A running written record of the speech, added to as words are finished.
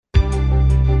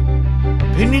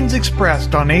opinions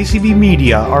expressed on ACB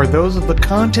Media are those of the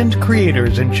content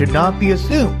creators and should not be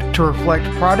assumed to reflect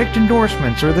product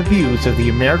endorsements or the views of the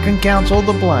American Council of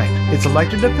the Blind, its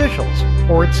elected officials,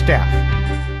 or its staff.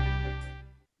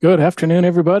 Good afternoon,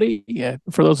 everybody.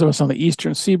 For those of us on the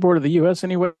eastern seaboard of the U.S.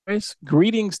 anyways,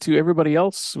 greetings to everybody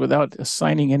else without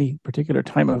assigning any particular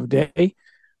time of day.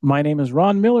 My name is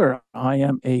Ron Miller. I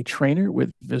am a trainer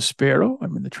with Vispero.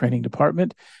 I'm in the training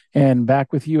department and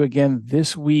back with you again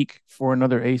this week for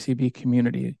another ACB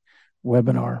community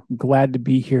webinar. Glad to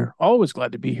be here. Always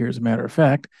glad to be here, as a matter of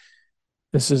fact.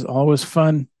 This is always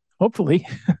fun, hopefully,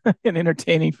 and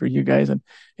entertaining for you guys and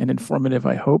informative,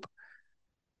 I hope.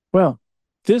 Well,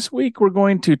 this week we're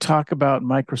going to talk about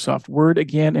Microsoft Word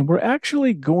again, and we're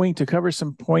actually going to cover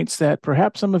some points that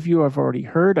perhaps some of you have already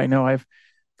heard. I know I've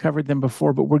covered them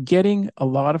before, but we're getting a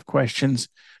lot of questions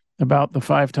about the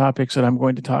 5 topics that I'm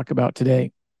going to talk about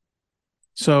today.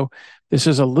 So this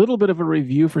is a little bit of a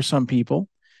review for some people,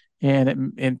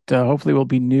 and it hopefully will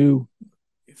be new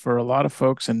for a lot of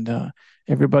folks, and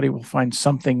everybody will find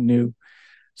something new.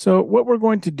 So what we're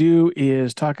going to do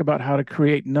is talk about how to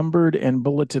create numbered and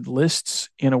bulleted lists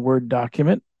in a Word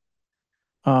document,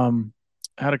 how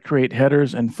to create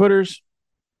headers and footers,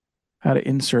 how to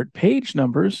insert page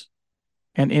numbers,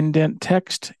 and indent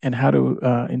text, and how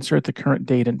to insert the current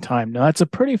date and time. Now, that's a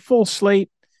pretty full slate,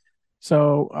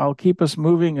 so I'll keep us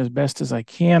moving as best as I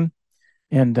can,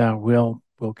 and we'll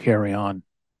carry on,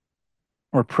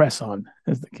 or press on,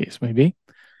 as the case may be.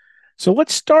 So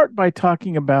let's start by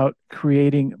talking about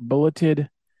creating bulleted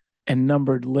and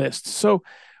numbered lists. So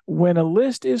when a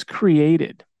list is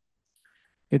created,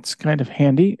 it's kind of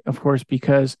handy, of course,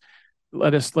 because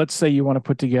let's say you want to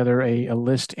put together a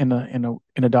list in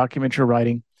a document you're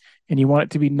writing, and you want it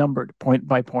to be numbered point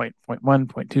by point, point 1,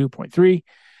 point 2, point 3.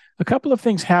 A couple of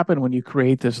things happen when you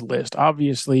create this list.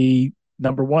 Obviously,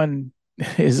 number 1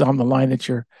 is on the line that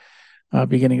you're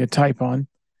beginning to type on,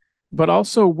 but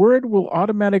also Word will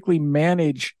automatically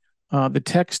manage the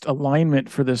text alignment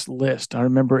for this list. I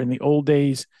remember in the old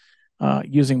days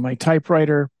using my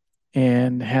typewriter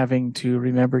and having to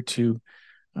remember to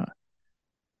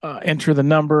enter the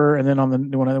number, and then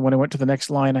when I went to the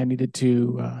next line, I needed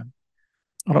to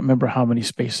I don't remember how many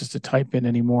spaces to type in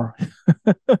anymore,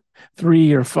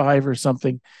 3 or 5 or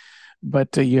something,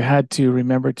 but you had to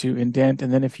remember to indent.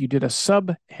 And then if you did a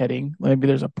subheading, maybe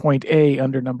there's a point A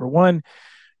under number 1,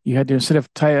 you had to, instead of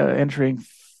entering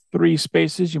 3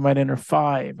 spaces, you might enter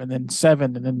 5 and then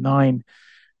 7 and then 9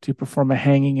 to perform a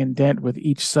hanging indent, with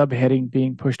each subheading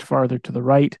being pushed farther to the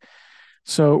right.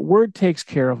 So Word takes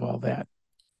care of all that.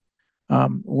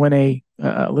 When a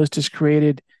list is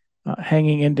created,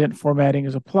 hanging indent formatting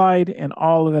is applied, and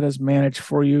all of that is managed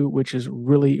for you, which is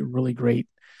really, really great.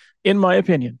 In my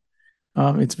opinion,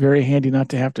 it's very handy not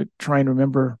to have to try and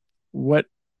remember what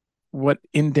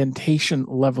indentation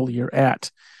level you're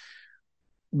at.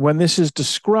 When this is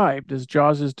described, as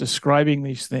JAWS is describing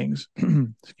these things,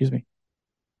 excuse me,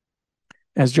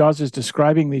 as JAWS is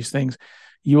describing these things,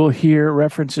 you will hear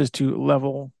references to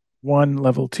level 1,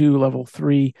 level 2, level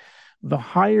 3. The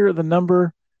higher the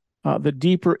number, the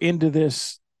deeper into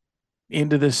this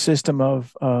system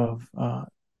of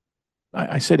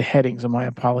I said headings, and my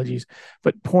apologies,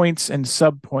 but points and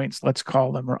subpoints, let's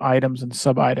call them, or items and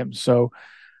sub-items. So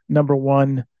number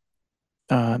one,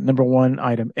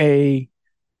 item A,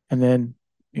 and then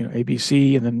A, B,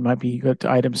 C, and then might be you go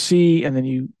to item C, and then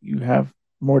you have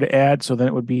more to add. So then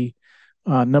it would be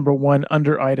number 1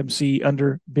 under item C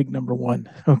under big number 1.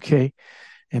 Okay.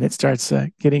 And it starts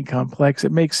getting complex.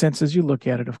 It makes sense as you look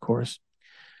at it, of course.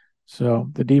 So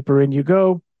the deeper in you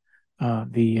go,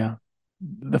 the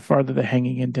farther the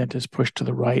hanging indent is pushed to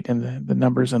the right, and the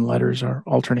numbers and letters are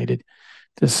alternated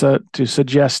to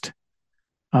suggest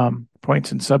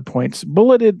points and subpoints.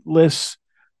 Bulleted lists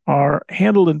are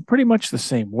handled in pretty much the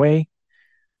same way.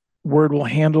 Word will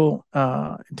handle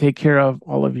and take care of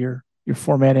all of your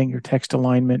formatting, your text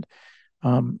alignment,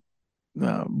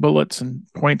 bullets and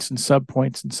points and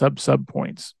subpoints and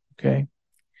subpoints. Okay.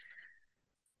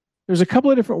 There's a couple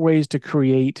of different ways to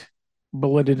create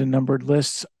bulleted and numbered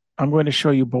lists. I'm going to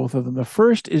show you both of them. The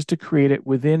first is to create it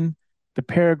within the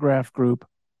paragraph group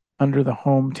under the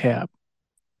Home tab.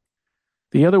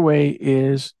 The other way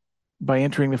is by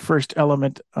entering the first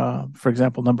element, for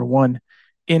example, number 1,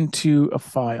 into a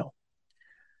file.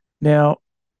 Now,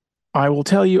 I will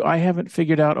tell you, I haven't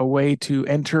figured out a way to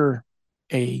enter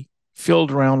a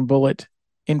filled round bullet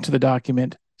into the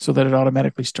document so that it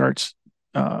automatically starts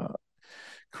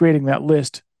creating that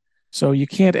list. So you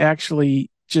can't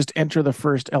actually just enter the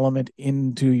first element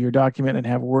into your document and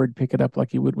have Word pick it up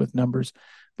like you would with numbers,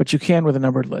 but you can with a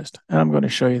numbered list. And I'm going to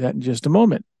show you that in just a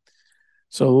moment.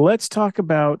 So let's talk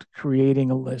about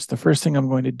creating a list. The first thing I'm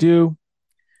going to do,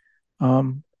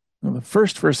 the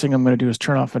first thing I'm going to do is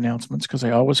turn off announcements because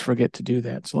I always forget to do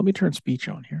that. So let me turn speech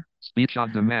on here. Speech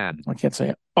on demand. I can't say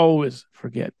I always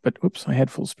forget, but oops, I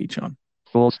had full speech on.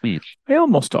 Full speech. I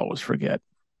almost always forget.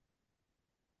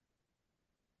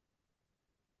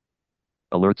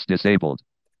 Alerts disabled.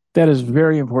 That is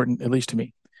very important, at least to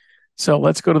me. So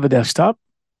let's go to the desktop.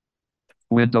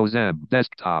 Windows M,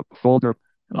 desktop, folder.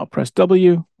 And I'll press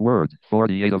W. Word,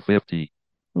 48 of 50.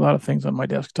 A lot of things on my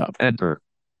desktop. Enter.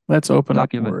 Let's open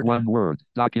Document up Word. one word.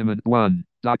 Document one.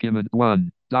 Document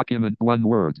one. Document one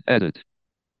word. Edit.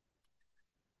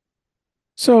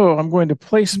 So I'm going to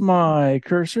place my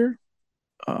cursor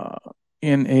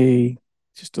in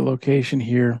just a location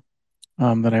here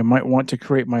that I might want to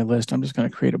create my list. I'm just going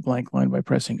to create a blank line by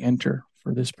pressing Enter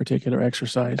for this particular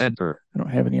exercise. Enter. I don't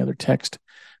have any other text,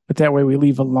 but that way we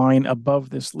leave a line above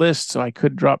this list, so I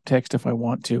could drop text if I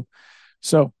want to.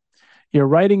 So you're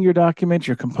writing your document,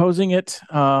 you're composing it,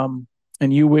 and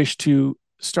you wish to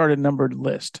start a numbered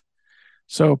list.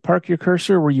 So park your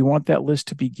cursor where you want that list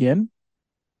to begin,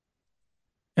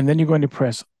 and then you're going to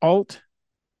press Alt,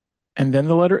 and then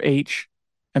the letter H,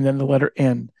 and then the letter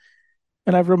N.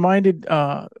 And I've reminded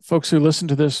folks who listen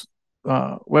to this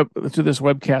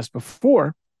webcast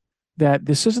before that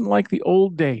this isn't like the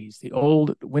old days, the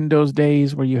old Windows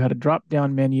days where you had a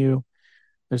drop-down menu.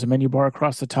 There's a menu bar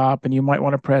across the top, and you might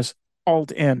want to press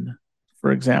Alt-N,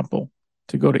 for example,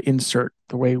 to go to insert,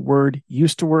 the way Word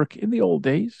used to work in the old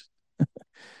days,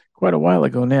 quite a while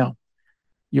ago now.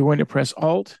 You're going to press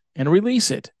Alt and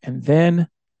release it, and then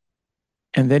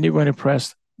you're going to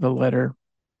press the letter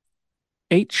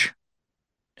H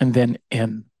and then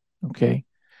N, okay?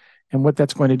 And what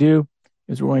that's going to do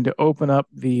is we're going to open up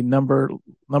the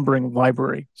numbering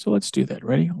library. So let's do that.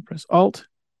 Ready? I'll press Alt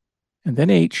and then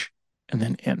H and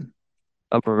then N.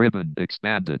 Upper ribbon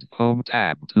expanded. Home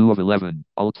tab 2 of 11.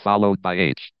 Alt followed by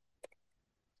H.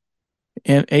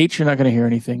 And H, you're not going to hear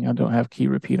anything. I don't have key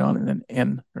repeat on, and then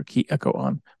N, or key echo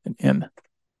on, and N.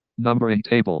 Numbering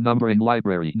table, numbering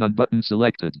library, none button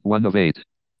selected, 1 of 8.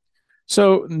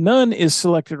 So none is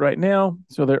selected right now.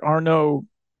 So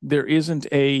there isn't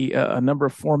a number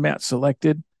format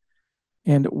selected.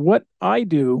 And what I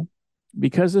do,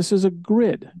 because this is a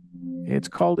grid, it's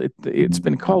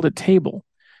been called a table,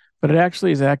 but it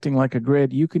actually is acting like a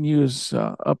grid. You can use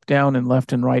up, down, and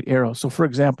left and right arrow. So for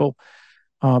example,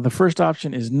 the first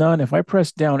option is none. If I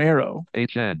press down arrow,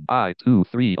 HN, I, 2,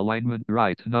 3, alignment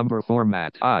right, number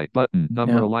format, I, button,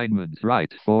 number alignment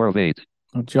right, 4 of 8.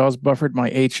 JAWS buffered my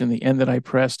H and the N that I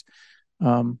pressed.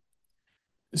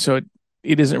 So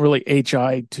it isn't really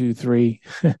HI 2, 3.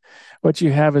 What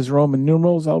you have is Roman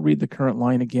numerals. I'll read the current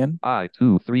line again. I,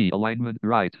 2, 3, alignment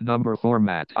right, number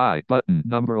format, I, button,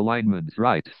 number alignment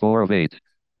right, 4 of 8.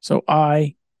 So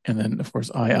I, and then of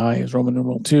course II is Roman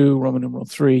numeral 2, Roman numeral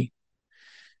 3.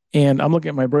 And I'm looking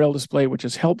at my Braille display, which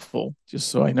is helpful, just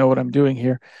so I know what I'm doing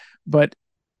here. But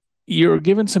you're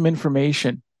given some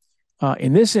information.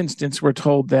 In this instance, we're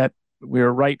told that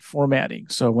we're right formatting.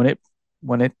 So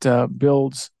when it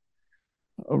builds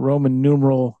a Roman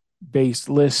numeral based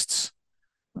lists,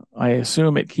 I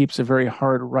assume it keeps a very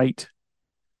hard right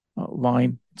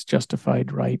line. It's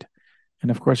justified right. And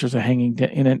of course, there's a hanging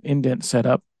indent set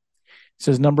up. It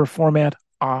says number format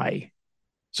I.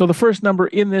 So the first number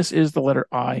in this is the letter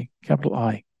I, capital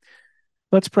I.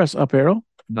 Let's press up arrow.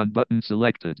 None button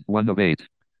selected, 1 of 8.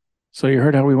 So you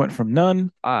heard how we went from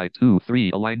none. I, 2,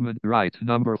 3, alignment right,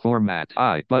 number format,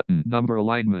 I, button, number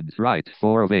alignment right,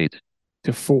 4 of 8.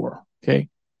 To 4, okay?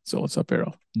 So let's up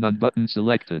arrow. None button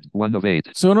selected, 1 of 8.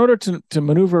 So in order to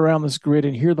maneuver around this grid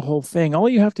and hear the whole thing, all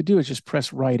you have to do is just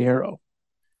press right arrow.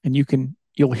 And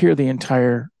you'll hear the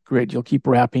entire grid. You'll keep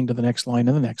wrapping to the next line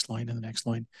and the next line and the next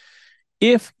line.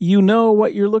 If you know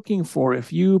what you're looking for,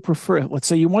 if you prefer, let's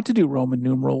say you want to do Roman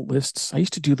numeral lists. I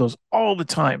used to do those all the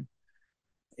time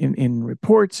in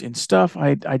reports, in stuff.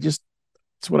 It's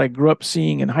what I grew up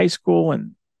seeing in high school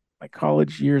and my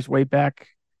college years way back,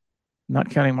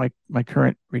 not counting my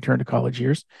current return to college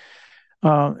years.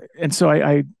 And so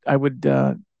I would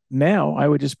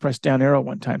just press down arrow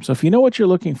one time. So if you know what you're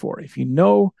looking for, if you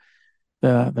know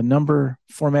the number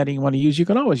formatting you want to use, you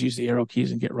can always use the arrow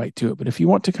keys and get right to it. But if you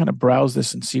want to kind of browse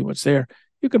this and see what's there,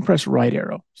 you can press right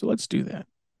arrow. So let's do that.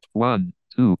 1,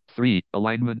 2, 3,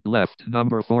 alignment left,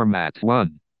 number format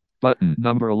 1. Button,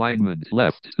 number alignment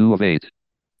left, 2 of 8.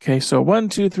 Okay, so 1,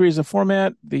 2, 3 is the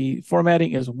format. The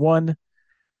formatting is 1.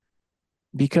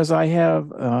 Because I have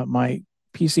my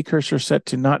PC cursor set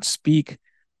to not speak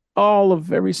all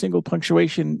of every single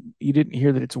punctuation, you didn't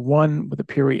hear that it's 1 with a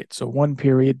period. So 1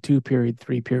 period, 2 period,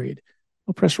 3 period.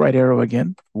 I'll press right arrow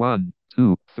again. 1,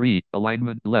 2, 3,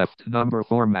 alignment left, number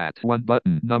format, 1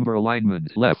 button, number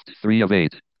alignment left, 3 of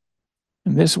 8.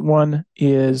 And this one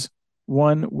is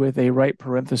 1 with a right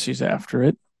parentheses after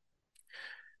it.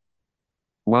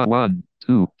 1,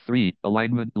 2, 3,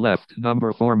 alignment left,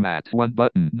 number format, 1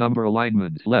 button, number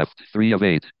alignment left, 3 of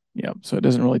 8. Yeah, so it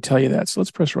doesn't really tell you that. So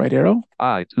let's press right arrow.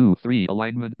 I, 2, 3,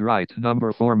 alignment right,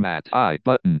 number format, I,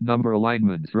 button, number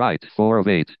alignment right, 4 of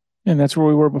 8. And that's where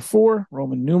we were before,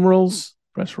 Roman numerals.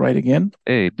 Press right again.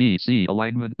 A, B, C,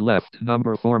 alignment left,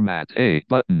 number format, A,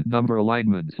 button, number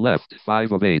alignment left,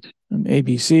 5 of 8. And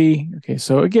ABC. Okay,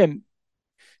 so again,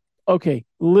 okay,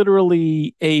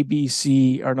 literally A, B,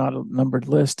 C are not a numbered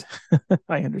list.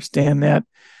 I understand that.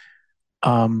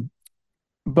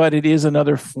 But it is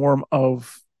another form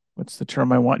of, what's the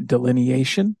term I want?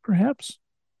 Delineation, perhaps?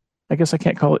 I guess I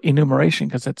can't call it enumeration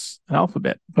because it's an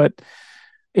alphabet, but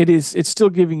it's still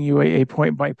giving you a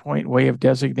point by point way of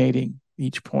designating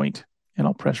each point. And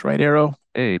I'll press right arrow.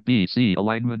 A, B, C,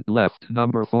 alignment left,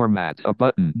 number format, a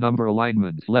button, number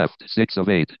alignment left, 6 of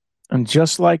 8. And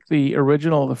just like the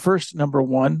original, the first number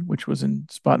 1, which was in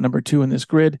spot number 2 in this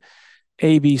grid,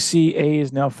 A, B, C, A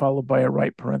is now followed by a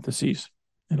right parentheses.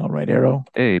 And I'll right arrow.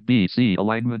 A, B, C,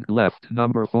 alignment left,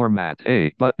 number format,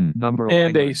 A, button, number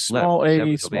and alignment a small left,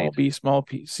 a, small b, small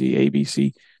p, c, A, B,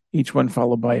 C, each one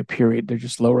followed by a period. They're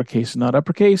just lowercase, not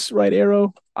uppercase. Right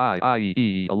arrow. I,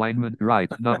 E, alignment right,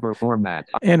 number format.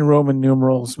 And Roman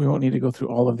numerals. We won't need to go through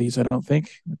all of these, I don't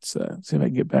think. Let's see if I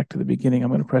can get back to the beginning. I'm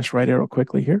going to press right arrow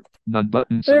quickly here. None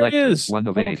button There selected, it is. 1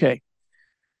 of 8. Okay.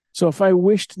 So if I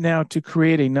wished now to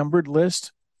create a numbered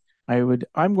list,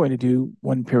 I'm going to do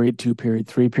 1 period, 2 period,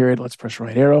 3 period. Let's press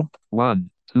right arrow. 1,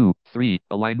 2, 3,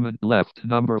 alignment left,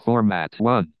 number format,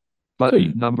 1.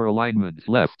 Button, number alignment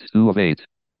left, 2 of 8.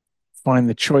 Find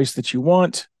the choice that you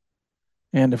want.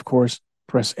 And of course,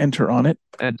 press enter on it.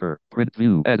 Enter, print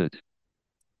view, edit.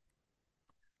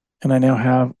 And I now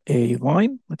have a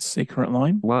line. Let's say current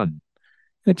line. 1.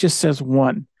 It just says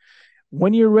 1.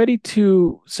 When you're ready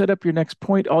to set up your next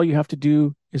point, all you have to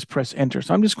do is press enter.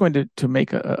 So I'm just going to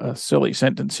make a silly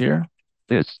sentence here.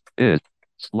 This is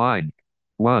line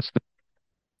 1,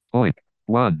 point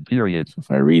 1, period. So if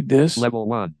I read this. Level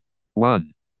 1,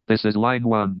 1. This is line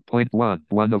 1.1,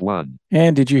 1 of 1.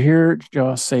 And did you hear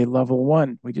Joss say level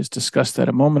 1? We just discussed that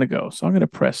a moment ago. So I'm going to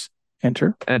press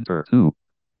enter. Enter 2.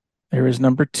 There is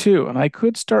number 2. And I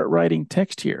could start writing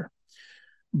text here.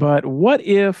 But what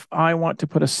if I want to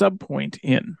put a subpoint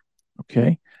in?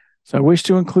 Okay. So I wish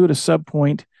to include a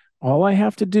subpoint. All I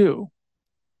have to do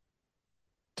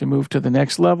to move to the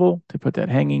next level, to put that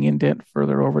hanging indent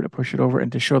further over, to push it over,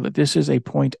 and to show that this is a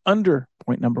point under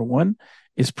point number 1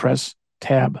 is press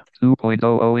tab.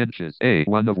 2.00 inches, A,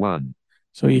 1 of 1.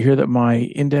 So you hear that my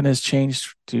indent has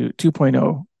changed to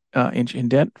 2.0 inch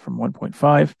indent from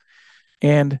 1.5.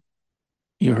 And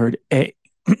you heard A,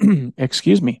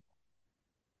 excuse me.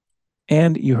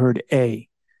 And you heard A.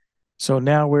 So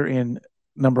now we're in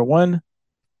number 1,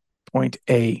 point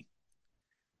A. If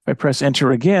I press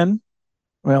enter again,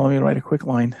 well, let me write a quick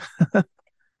line.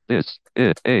 This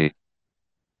is A.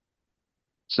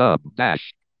 Sub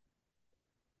dash.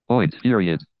 Point,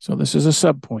 period. So this is a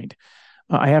sub point.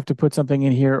 I have to put something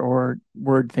in here or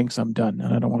Word thinks I'm done,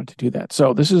 and I don't want it to do that.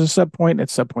 So this is a sub point.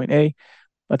 It's sub point A.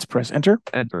 Let's press enter.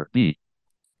 Enter, B.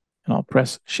 And I'll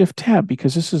press shift tab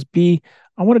because this is B.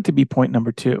 I want it to be point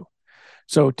number 2.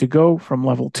 So to go from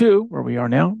level 2, where we are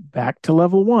now, back to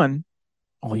level 1,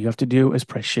 all you have to do is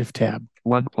press shift tab.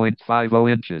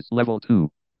 1.50 inches, level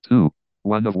 2, 2,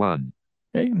 1 of 1.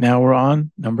 Okay, now we're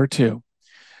on number 2.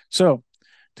 So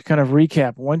to kind of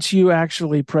recap, once you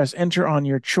actually press enter on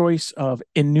your choice of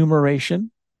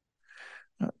enumeration,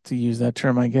 to use that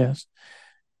term, I guess,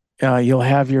 you'll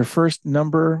have your first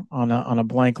number on a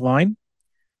blank line,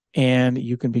 and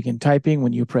you can begin typing.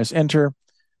 When you press enter,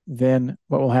 then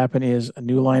what will happen is a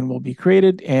new line will be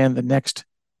created, and the next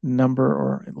number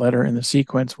or letter in the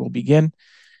sequence will begin.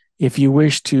 If you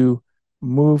wish to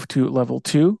move to level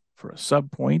 2 for a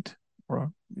subpoint,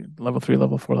 or level 3,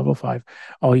 level 4, level 5,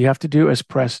 all you have to do is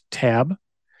press tab,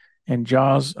 and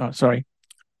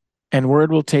and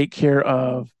Word will take care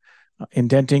of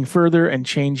indenting further and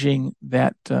changing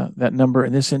that number.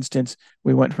 In this instance,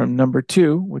 we went from number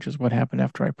 2, which is what happened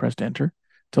after I pressed enter,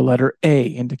 to letter A,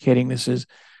 indicating this is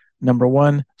number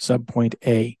 1, subpoint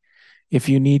A. If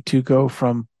you need to go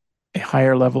from a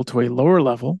higher level to a lower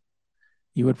level,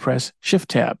 you would press shift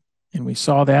tab. And we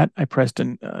saw that. I pressed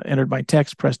and entered my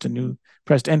text, pressed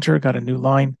enter, got a new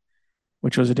line,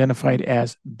 which was identified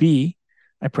as B.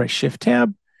 I pressed shift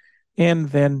tab, and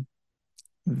then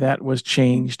that was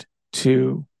changed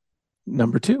to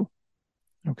number 2.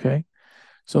 Okay.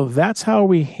 So that's how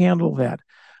we handle that.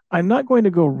 I'm not going to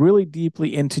go really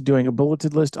deeply into doing a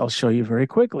bulleted list. I'll show you very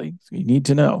quickly. So you need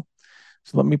to know.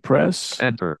 So let me press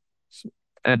Enter.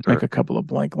 Make a couple of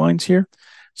blank lines here.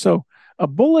 So a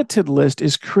bulleted list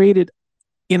is created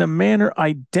in a manner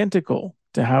identical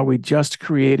to how we just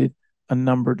created a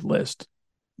numbered list.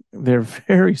 They're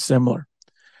very similar.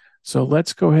 So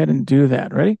let's go ahead and do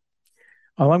that. Ready?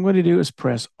 All I'm going to do is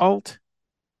press Alt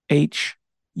H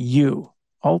U.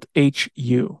 Alt H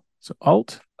U. So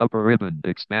Alt. Upper ribbon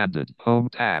expanded. Home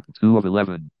tab 2 of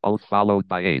 11. Alt followed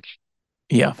by H.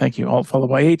 Yeah, thank you. Alt followed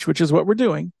by H, which is what we're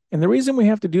doing. And the reason we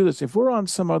have to do this, if we're on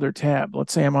some other tab,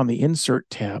 let's say I'm on the Insert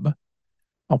tab,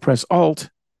 I'll press Alt,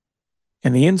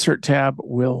 and the Insert tab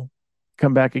will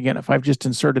come back again. If I've just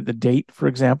inserted the date, for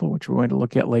example, which we're going to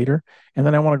look at later, and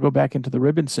then I want to go back into the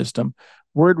ribbon system,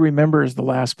 Word remembers the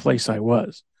last place I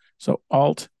was. So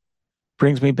Alt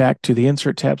brings me back to the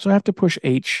Insert tab. So I have to push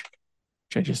H,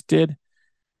 which I just did,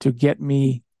 to get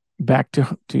me back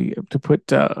to put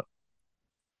the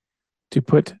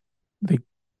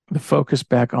focus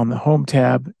back on the Home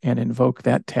tab and invoke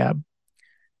that tab.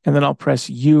 And then I'll press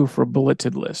U for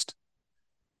bulleted list.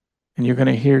 And you're going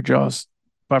to hear JAWS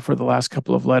buffer the last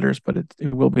couple of letters, but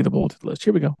it will be the bulleted list.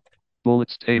 Here we go.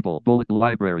 Bullets table, bullet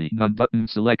library, none button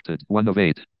selected, 1 of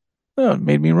 8. Oh, it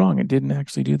made me wrong. It didn't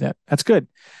actually do that. That's good.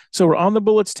 So we're on the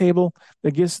bullets table.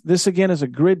 This again is a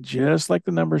grid just like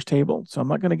the numbers table. So I'm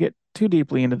not going to get too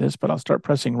deeply into this, but I'll start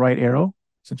pressing right arrow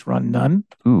since we're on none.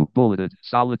 Ooh, bulleted,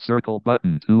 solid circle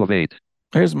button, 2 of 8.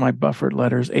 Here's my buffered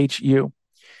letters, H-U.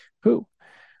 Who?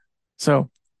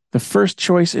 So the first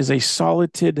choice is a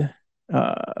solid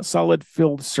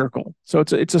filled circle. So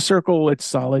it's a circle. It's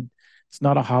solid. It's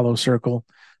not a hollow circle.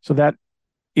 So that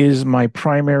is my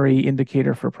primary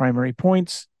indicator for primary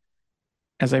points.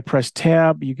 As I press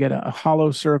tab, you get a hollow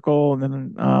circle, and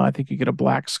then I think you get a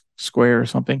black square or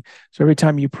something. So every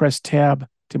time you press tab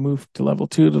to move to level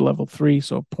 2 to level 3,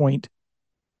 so point,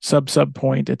 sub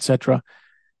point, etc.,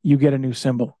 you get a new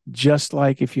symbol. Just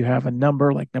like if you have a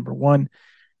number like number 1,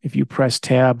 if you press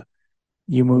tab,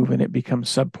 you move and it becomes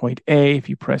subpoint A. If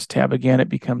you press tab again, it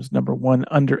becomes number 1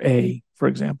 under A, for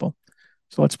example.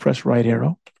 So let's press right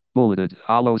arrow. Bulleted,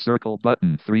 hollow circle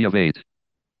button, 3 of 8.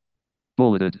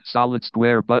 Bulleted, solid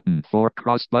square button, 4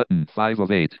 cross button, 5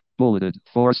 of 8. Bulleted,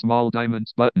 4 small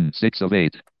diamonds button, 6 of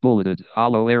 8. Bulleted,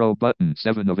 hollow arrow button,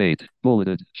 7 of 8.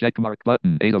 Bulleted, checkmark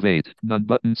button, 8 of 8. None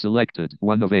button selected,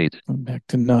 1 of 8. And back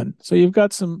to none. So you've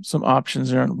got some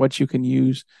options there on what you can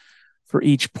use for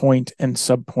each point, and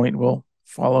subpoint will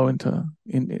follow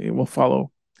it will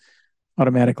follow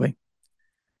automatically.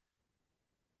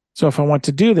 So if I want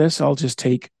to do this, I'll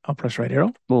press right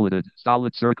arrow. Bulleted,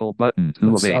 solid circle button,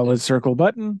 2 of 8. Solid circle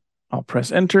button. I'll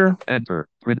press enter. Enter,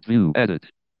 print view, edit.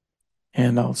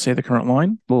 And I'll say the current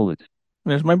line. Bullet.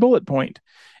 There's my bullet point.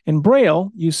 In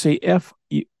Braille, you say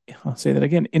I'll say that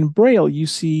again. In Braille, you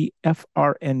see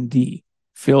FRND,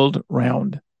 filled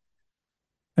round.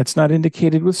 That's not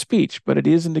indicated with speech, but it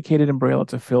is indicated in Braille.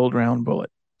 It's a filled round bullet.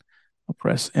 I'll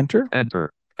press enter.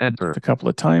 Enter. Enter. A couple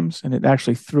of times, and it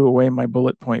actually threw away my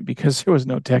bullet point because there was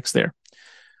no text there.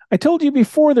 I told you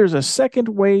before there's a second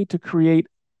way to create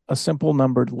a simple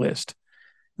numbered list.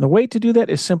 The way to do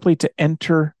that is simply to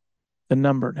enter the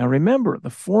number. Now remember, the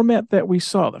format that we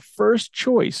saw, the first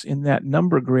choice in that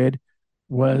number grid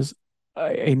was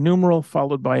a numeral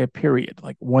followed by a period,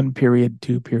 like 1 period,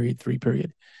 2 period, 3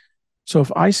 period. So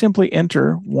if I simply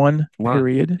enter one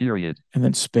period and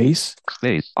then space,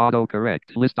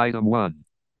 autocorrect, list item 1.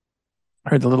 I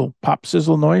heard the little pop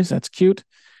sizzle noise. That's cute.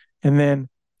 And then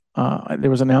there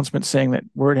was an announcement saying that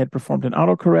Word had performed an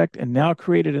autocorrect and now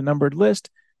created a numbered list.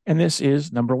 And this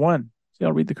is number 1. See,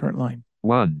 I'll read the current line.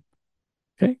 1.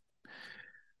 Okay.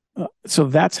 So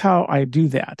that's how I do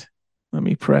that. Let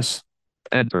me press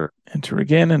enter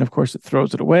again. And of course, it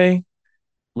throws it away.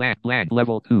 Blank,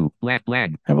 level 2, blank.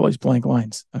 I have all these blank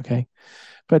lines. Okay.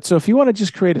 But so if you want to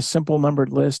just create a simple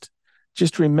numbered list,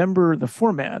 just remember the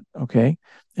format. Okay.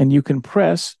 And you can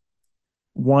press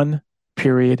 1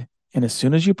 period. And as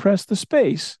soon as you press the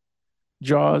space,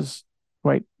 JAWS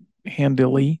quite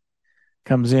handily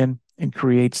comes in and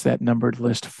creates that numbered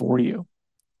list for you.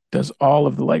 Does all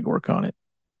of the legwork on it.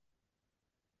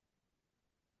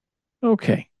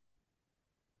 Okay.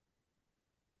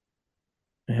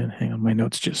 And hang on, my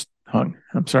notes just hung.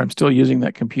 I'm sorry, I'm still using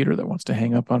that computer that wants to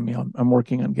hang up on me. I'm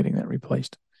working on getting that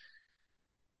replaced.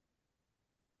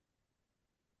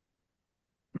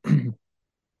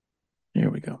 Here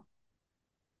we go.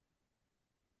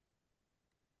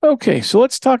 Okay, so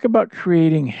let's talk about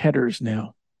creating headers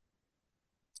now.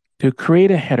 To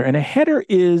create a header, and a header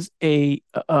is a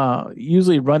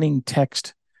usually running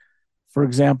text for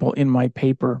example, in my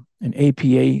paper, an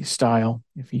APA style,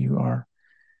 if you are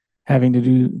having to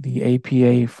do the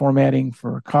APA formatting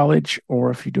for college, or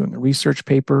if you're doing a research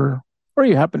paper, or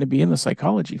you happen to be in the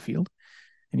psychology field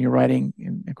and you're writing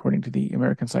according to the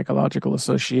American Psychological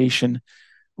Association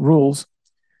rules,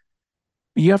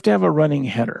 you have to have a running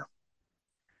header,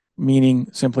 meaning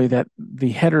simply that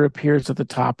the header appears at the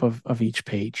top of each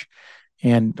page.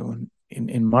 And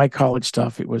in my college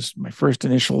stuff, it was my first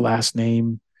initial, last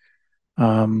name,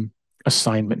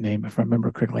 assignment name, if I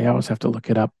remember correctly. I always have to look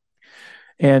it up.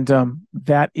 And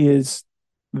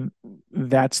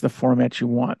that's the format you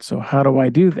want. So how do I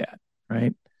do that,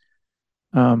 right?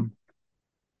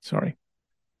 Sorry.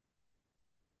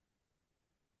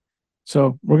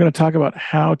 So we're going to talk about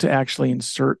how to actually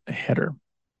insert a header.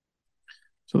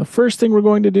 So the first thing we're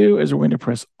going to do is we're going to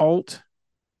press Alt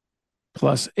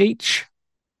plus H,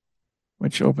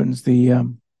 which opens the,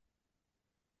 I'm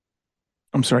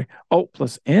sorry, Alt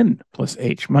plus N plus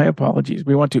H. My apologies.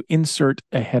 We want to insert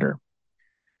a header.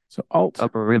 So Alt.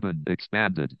 Upper ribbon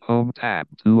expanded. Home tab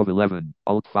 2 of 11.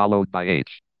 Alt followed by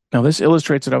H. Now this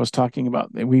illustrates what I was talking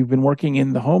about. We've been working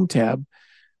in the Home tab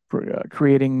for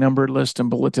creating numbered lists and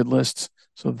bulleted lists.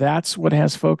 So that's what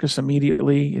has focus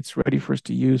immediately. It's ready for us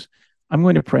to use. I'm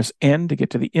going to press N to get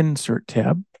to the Insert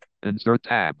tab. Insert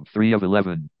tab 3 of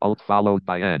 11. Alt followed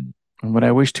by N. And what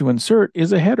I wish to insert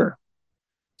is a header.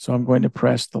 So I'm going to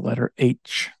press the letter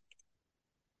H.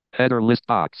 Header list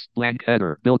box, blank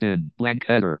header, built-in, blank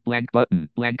header, blank button,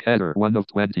 blank header, 1 of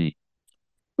 20.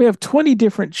 We have 20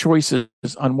 different choices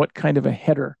on what kind of a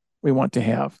header we want to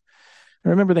have.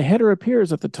 And remember, the header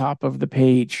appears at the top of the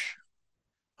page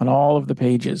on all of the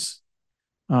pages.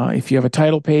 If you have a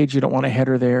title page, you don't want a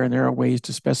header there, and there are ways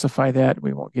to specify that.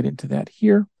 We won't get into that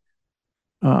here,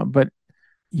 but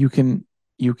you can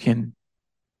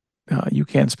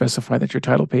specify that your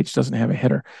title page doesn't have a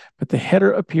header, but the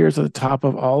header appears at the top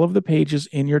of all of the pages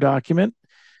in your document,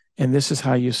 and this is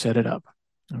how you set it up,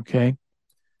 okay?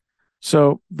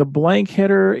 So the blank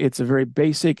header, it's a very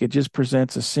basic, it just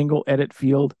presents a single edit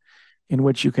field in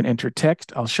which you can enter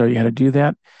text. I'll show you how to do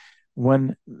that.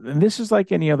 And this is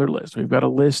like any other list. We've got a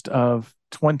list of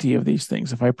 20 of these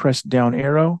things. If I press down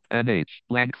arrow. NH,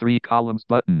 blank 3 columns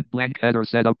button, blank header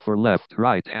set up for left,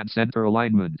 right, and center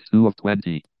alignment, 2 of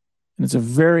 20. And it's a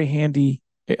very handy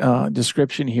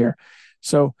description here.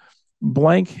 So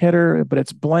blank header, but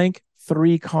it's blank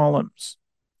 3 columns.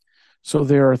 So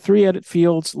there are 3 edit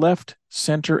fields, left,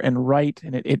 center, and right,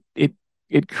 and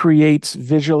it creates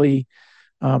visually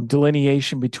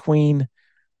delineation between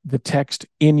the text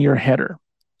in your header.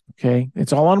 Okay,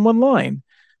 it's all on one line,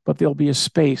 but there'll be a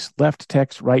space: left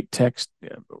text, right text.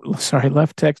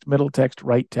 Left text, middle text,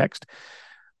 right text.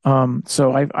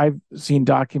 So I've seen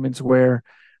documents where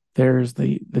there's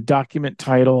the document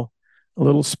title, a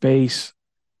little space,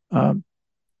 and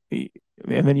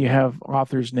then you have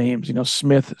authors' names,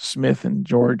 Smith and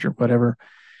George or whatever.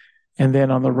 And then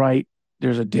on the right,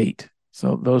 there's a date.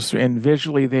 So those, and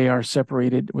visually they are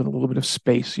separated with a little bit of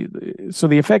space. So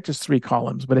the effect is 3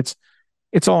 columns, but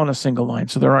it's all on a single line.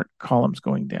 So there aren't columns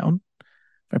going down.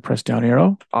 If I press down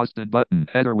arrow. Austin button,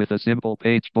 header with a simple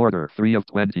page border, 3 of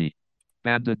 20.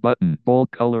 Banded button,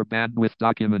 bold color band with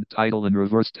document title and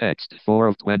reverse text, 4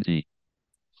 of 20.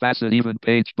 Facet even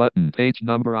page button, page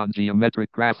number on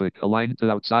geometric graphic aligned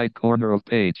to outside corner of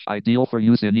page, ideal for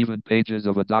use in even pages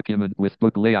of a document with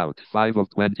book layout, 5 of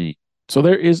 20. So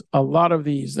there is a lot of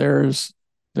these. There's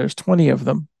 20 of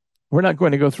them. We're not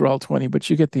going to go through all 20, but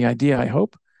you get the idea, I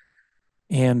hope.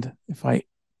 And if I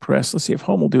press, let's see if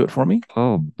Home will do it for me.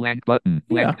 Home, blank button,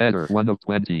 blank header, 1 of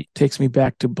 20. Takes me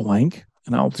back to blank,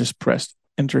 and I'll just press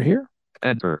enter here.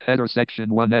 Enter, header section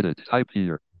 1 edit, type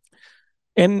here.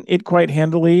 And it quite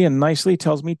handily and nicely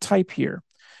tells me type here.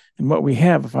 And what we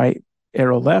have, if I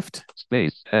arrow left.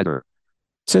 Space, header.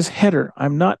 It says header.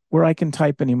 I'm not where I can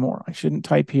type anymore. I shouldn't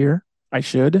type here. I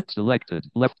should. Selected,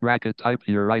 left bracket, type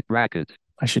here, right bracket.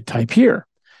 I should type here.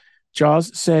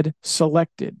 JAWS said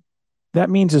selected. That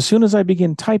means as soon as I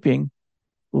begin typing,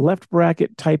 left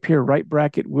bracket, type here, right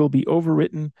bracket will be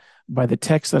overwritten by the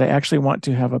text that I actually want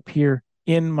to have appear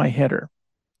in my header.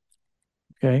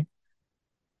 Okay.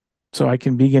 So I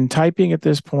can begin typing at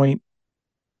this point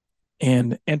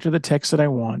and enter the text that I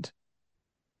want.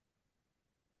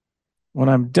 When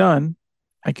I'm done,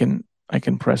 I can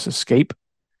press escape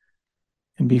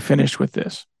and be finished with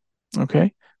this.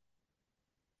 Okay.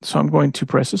 So I'm going to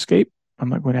press escape. I'm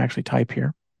not going to actually type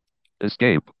here.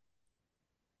 Escape.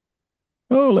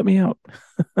 Oh, let me out.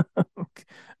 Okay.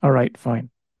 All right, fine.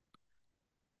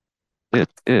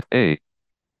 A.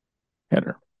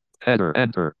 Header. Header,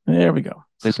 enter. There we go.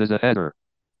 This is a header.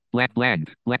 Blank,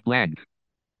 blank, blank, blank.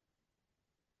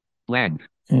 Blank.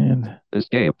 And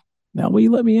Escape. now will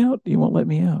you let me out? You won't let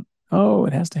me out. Oh,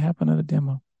 it has to happen at a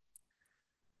demo.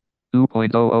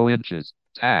 2.00 inches.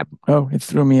 Tab. Oh, it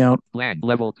threw me out. Blank.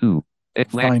 Level 2.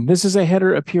 Fine. This is a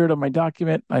header appeared on my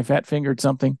document. I fat fingered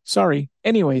something. Sorry.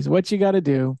 Anyways, what you got to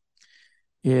do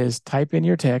is type in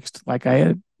your text like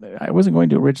I wasn't going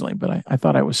to originally, but I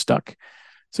thought I was stuck.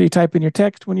 So you type in your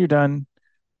text. When you're done,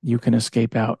 you can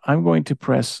escape out. I'm going to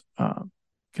press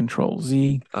Control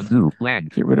Z. Undo.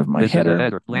 Blank. Get rid of my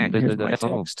header. Blank. Here's my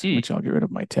text, which I'll get rid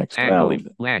of my text. I'll leave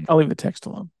the text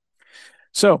alone.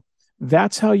 So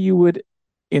that's how you would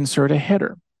insert a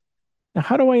header. Now,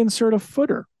 how do I insert a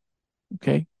footer?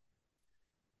 Okay.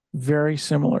 Very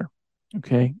similar.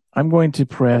 Okay. I'm going to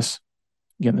press,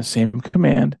 again, the same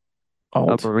command. Alt.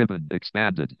 Upper ribbon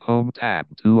expanded. Home tab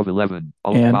 2 of 11.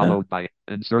 Alt followed by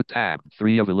insert tab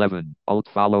 3 of 11. Alt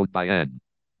followed by N.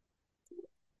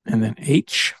 And then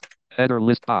H. Header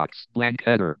list box. Blank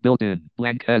header. Built in.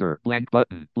 Blank header. Blank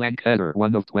button. Blank header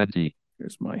 1 of 20.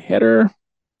 Here's my header.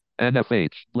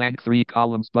 NFH. Blank 3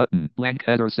 columns button. Blank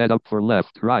header set up for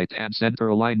left, right, and center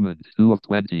alignment 2 of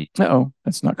 20. Uh-oh.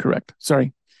 That's not correct.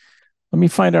 Sorry. Let me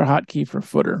find our hotkey for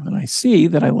footer. And I see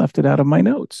that I left it out of my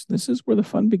notes. This is where the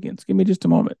fun begins. Give me just a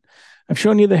moment. I've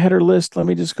shown you the header list. Let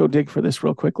me just go dig for this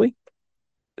real quickly.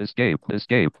 Escape.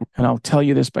 And I'll tell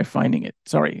you this by finding it.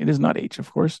 Sorry, it is not H,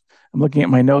 of course. I'm looking at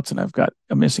my notes and I've got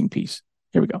a missing piece.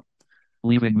 Here we go.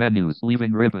 Leaving menus,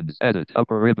 leaving ribbons, edit,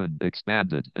 upper ribbon,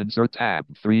 expanded, insert tab,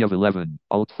 3 of 11,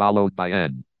 Alt followed by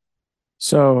N.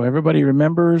 So everybody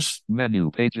remembers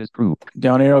menu, pages, group.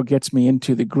 Down arrow gets me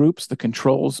into the groups, the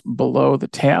controls below the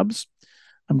tabs.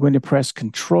 I'm going to press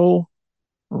Control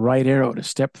right arrow to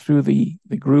step through the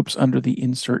groups under the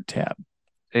Insert tab.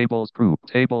 Tables group,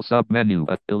 table submenu,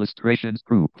 illustrations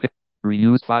group,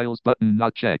 reuse files button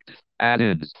not checked.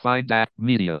 Add-ins, find app,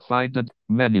 media, find a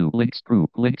menu, links group,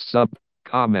 links sub,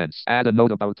 comments. Add a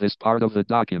note about this part of the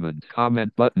document,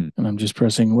 comment button. And I'm just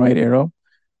pressing right arrow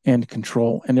and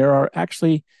Control. And there are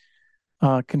actually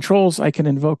controls I can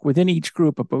invoke within each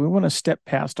group, but we want to step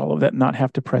past all of that and not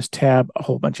have to press tab a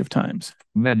whole bunch of times.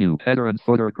 Menu, header and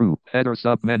footer group, header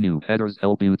submenu. Headers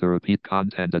help you to repeat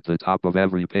content at the top of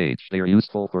every page. They are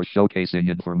useful for showcasing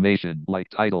information like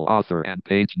title, author, and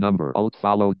page number. Alt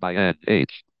followed by N,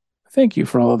 H. Thank you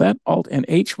for all of that. Alt and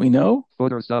H, we know.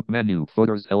 Footer submenu.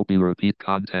 Footers help you repeat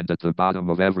content at the bottom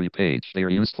of every page. They are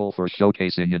useful for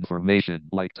showcasing information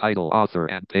like title, author,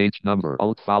 and page number.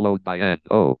 Alt followed by N,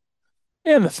 O.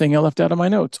 And the thing I left out of my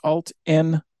notes, Alt,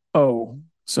 N, O.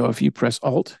 So if you press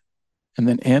Alt and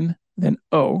then N, then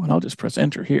O, and I'll just press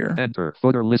Enter here. Enter,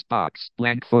 footer list box,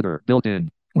 blank footer, built in.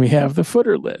 We have the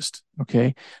footer list.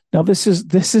 Okay. Now this is,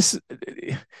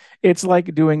 it's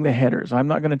like doing the headers. I'm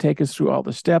not going to take us through all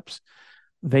the steps.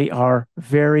 They are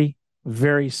very,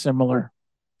 very similar.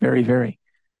 Very, very.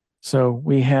 So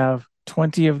we have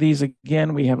 20 of these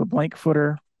again. We have a blank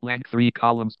footer. Blank 3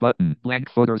 columns button, blank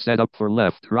footer set up for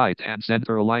left, right, and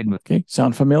center alignment. Okay.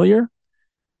 Sound familiar?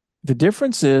 The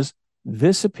difference is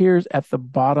this appears at the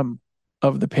bottom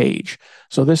of the page.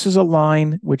 So this is a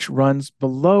line which runs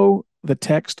below the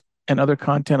text and other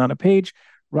content on a page,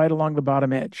 right along the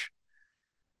bottom edge.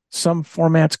 Some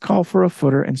formats call for a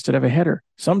footer instead of a header.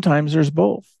 Sometimes there's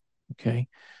both. Okay.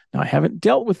 Now I haven't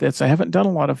dealt with this. I haven't done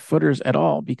a lot of footers at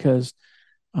all because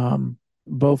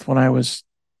both when I was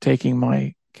taking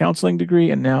my counseling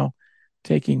degree and now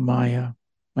taking my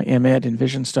MEd in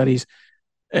vision studies,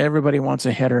 everybody wants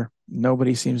a header.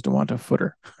 Nobody seems to want a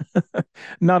footer.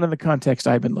 Not in the context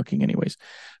I've been looking anyways.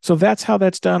 So that's how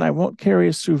that's done. I won't carry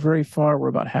us through very far. We're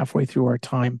about halfway through our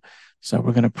time. So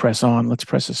we're going to press on. Let's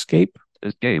press Escape.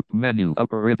 Escape, menu,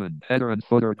 upper ribbon, header and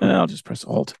footer. And I'll just press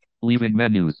Alt. Leaving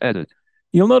menus, edit.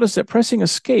 You'll notice that pressing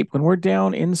Escape, when we're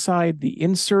down inside the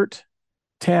Insert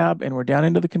tab and we're down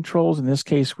into the controls, in this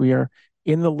case, we are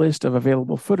in the list of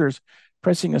available footers,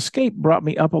 pressing Escape brought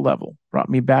me up a level, brought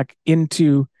me back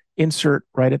into Insert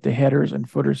right at the headers and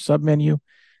footers submenu.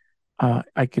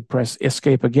 I could press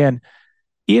Escape again.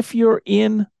 If you're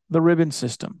in the ribbon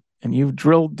system and you've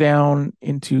drilled down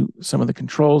into some of the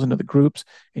controls, into the groups,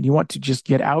 and you want to just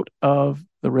get out of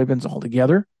the ribbons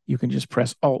altogether, you can just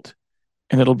press Alt,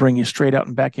 and it'll bring you straight out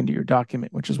and back into your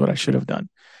document, which is what I should have done.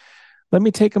 Let me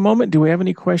take a moment. Do we have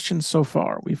any questions so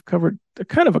far? We've covered a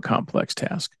kind of a complex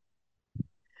task.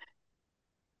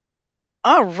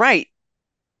 All right.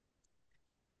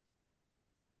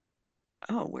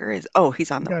 Oh, where is? Oh, he's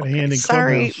on the. Got a hand in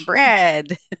Sorry, Clubhouse.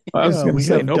 Brad. I was going to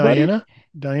say nobody. Diana.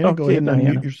 Diana, Okay, go ahead and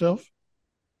Diana. unmute yourself.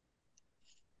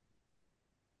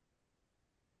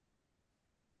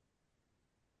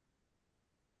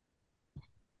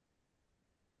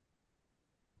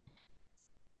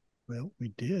 Well, we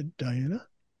did, Diana.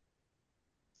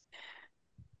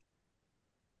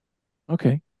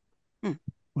 Okay. Hmm.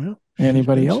 Well,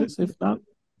 anybody else? If not,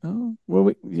 oh,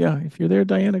 well, yeah, if you're there,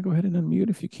 Diana, go ahead and unmute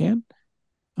if you can.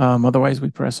 Otherwise,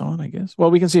 we press on, I guess.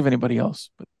 Well, we can see if anybody else,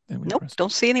 but then we Nope, press on.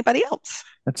 don't see anybody else.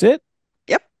 That's it?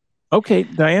 Yep. Okay,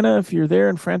 Diana, if you're there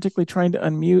and frantically trying to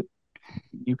unmute,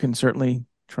 you can certainly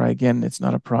try again. It's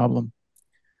not a problem.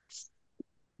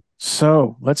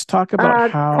 So let's talk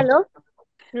about how. Hello.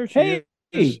 There she is.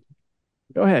 Hey,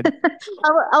 go ahead.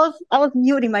 I was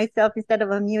muting myself instead of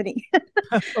unmuting.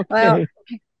 Well,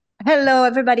 Okay. hello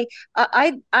everybody.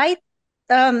 I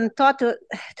thought it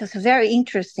was very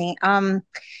interesting.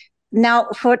 Now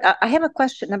I have a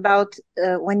question about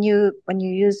when you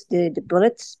use the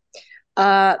bullets.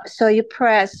 So you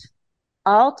press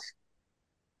Alt,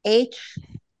 H,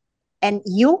 and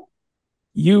U.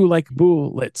 U like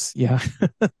bullets. Yeah.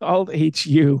 Alt H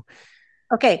U.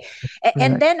 Okay, and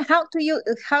Correct. then how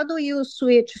do you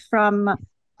switch from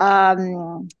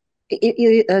from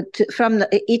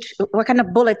each, what kind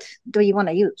of bullet do you want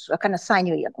to use? What kind of sign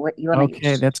you want to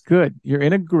Okay, use? that's good. You're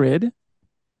in a grid,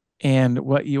 and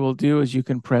what you will do is you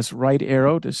can press right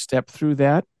arrow to step through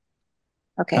that.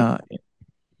 Okay.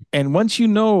 And once you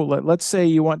know, let's say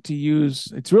you want to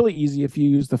use, it's really easy if you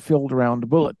use the filled round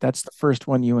bullet. That's the first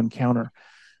one you encounter.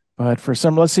 But for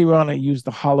some, let's say we want to use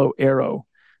the hollow arrow.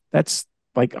 That's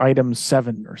like item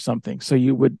 7 or something. So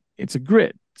it's a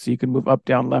grid. So you can move up,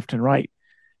 down, left, and right.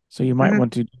 So you might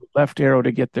want to do left arrow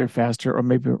to get there faster, or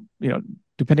maybe,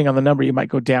 depending on the number, you might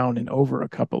go down and over a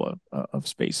couple of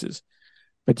spaces.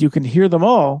 But you can hear them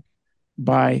all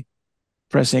by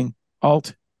pressing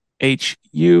Alt H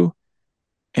U.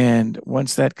 And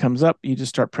once that comes up, you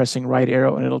just start pressing right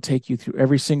arrow and it'll take you through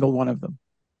every single one of them.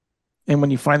 And when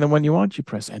you find the one you want, you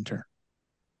press enter.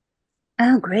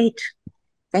 Oh, great.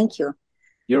 Thank you.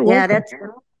 You're welcome. Yeah,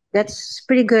 that's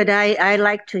pretty good. I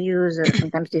like to use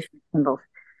sometimes different symbols.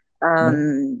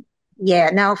 Yeah.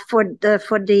 Now to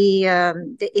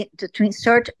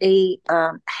insert a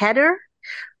header,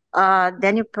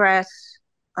 then you press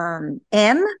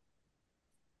N,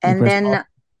 and then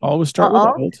always start with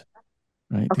Alt. Alt,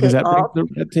 right? Okay, Because Alt.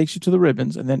 that takes you to the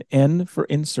ribbons, and then N for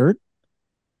insert,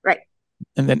 Right?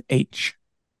 And then H,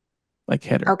 like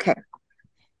header. Okay.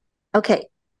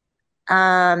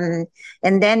 And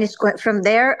then it's going from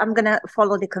there. I'm gonna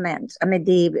follow the commands. I mean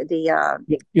you'll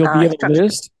be in a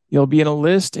list. You'll be in a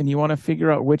list, and you want to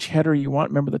figure out which header you want.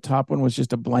 Remember, the top one was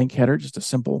just a blank header, just a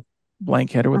simple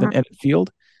blank header with an edit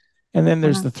field. And then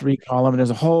there's the 3 column, and there's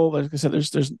a whole. Like I said,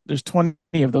 there's 20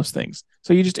 of those things.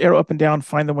 So you just arrow up and down,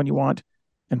 find the one you want,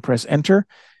 and press enter.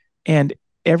 And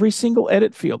every single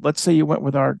edit field. Let's say you went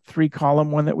with our 3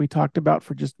 column one that we talked about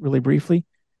for just really briefly.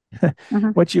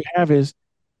 What you have is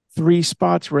 3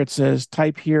 spots where it says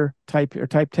type here, type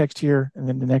text here, and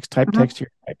then the next type text here,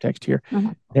 type text here.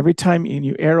 Every time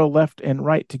you arrow left and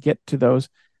right to get to those,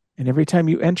 and every time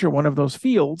you enter one of those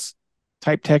fields,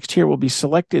 type text here will be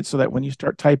selected so that when you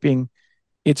start typing,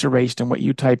 it's erased, and what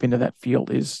you type into that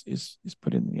field is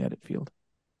put in the edit field.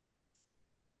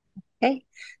 Okay,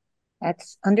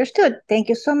 that's understood. Thank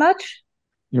you so much.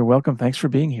 You're welcome. Thanks for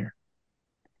being here.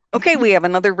 Okay, we have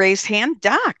another raised hand.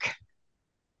 Doc.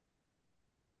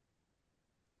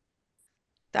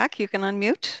 Doc, you can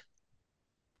unmute.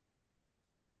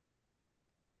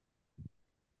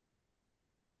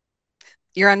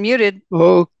 You're unmuted.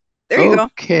 Oh, there you go.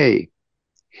 Okay.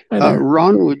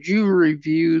 Ron, would you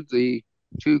review the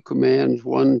 2 commands,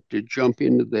 one to jump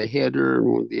into the header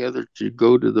and the other to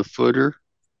go to the footer?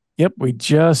 Yep, we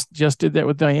just did that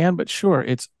with Diane, but sure,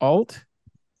 it's Alt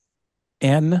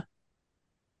N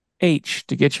H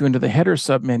to get you into the header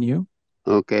submenu.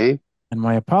 Okay. And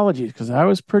my apologies, because I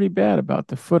was pretty bad about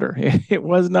the footer. It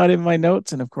was not in my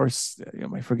notes, and of course,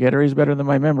 my forgetter is better than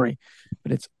my memory.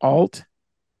 But it's Alt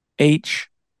H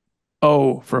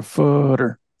O for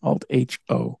footer. Alt H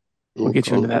O. We'll get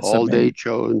you into that Alt submenu. H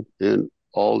O and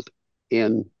Alt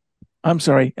N. I'm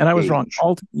sorry, and I was wrong.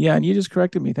 Alt, yeah, and you just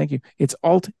corrected me. Thank you. It's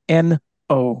Alt N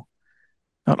O,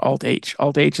 not Alt H.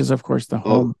 Alt H is, of course, the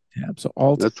home tab. So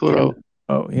Alt. That's what.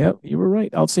 Oh, yeah, you were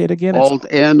right. I'll say it again. Alt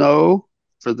N O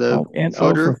for the Alt N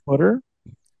O for footer.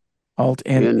 Alt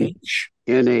N H.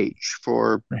 N H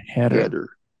for header.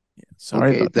 Yeah,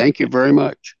 sorry. Okay, thank you very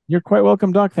much. You're quite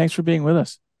welcome, Doc. Thanks for being with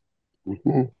us.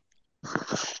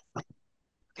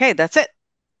 Okay, that's it.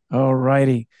 All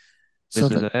righty. This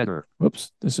is a header.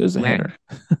 Whoops, this is a header.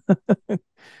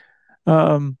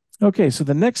 Okay, so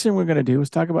the next thing we're going to do is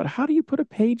talk about how do you put a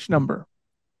page number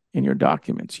in your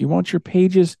documents. You want your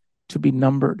pages to be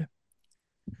numbered.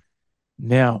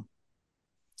 Now,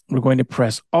 we're going to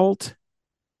press Alt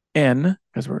N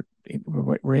because we're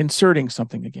we're inserting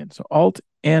something again. So Alt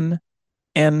N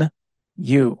N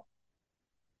U.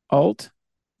 Alt,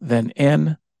 then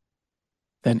N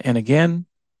again,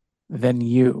 then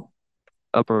U.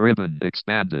 Upper ribbon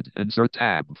expanded. Insert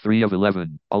tab 3 of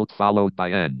 11. Alt followed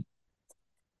by N.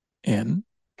 N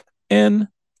U.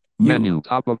 Menu,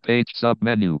 top of page,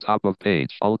 sub-menu, top of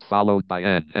page. Alt followed by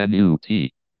N,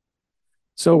 N-U-T.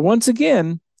 So once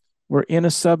again, we're in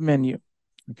a sub-menu,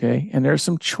 okay? And there are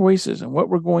some choices. And what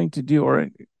we're going to do, or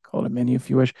call it a menu if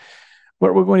you wish,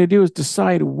 what we're going to do is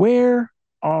decide where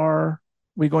are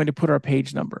we going to put our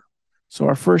page number. So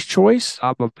our first choice.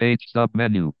 Top of page,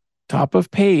 sub-menu. Top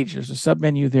of page, there's a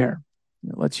sub-menu there.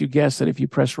 It lets you guess that if you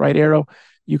press right arrow,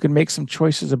 you can make some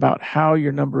choices about how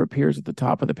your number appears at the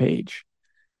top of the page.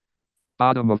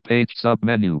 Bottom of page,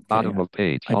 sub-menu, bottom of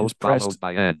page. Alt followed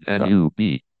by N,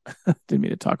 N-U-B. Didn't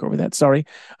mean to talk over that. Sorry.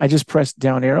 I just pressed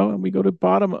down arrow and we go to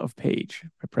bottom of page.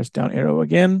 I press down arrow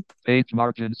again. Page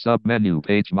margin, sub-menu,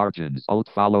 page margins.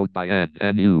 Alt followed by N,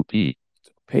 N-U-P.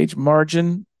 Page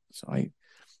margin. So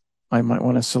I might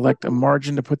want to select a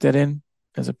margin to put that in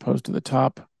as opposed to the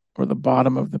top or the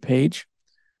bottom of the page.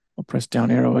 I'll press down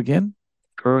arrow again.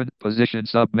 Current position,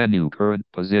 sub-menu, current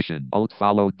position. Alt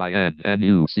followed by N,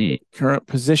 N-U-C. Current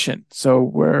position. So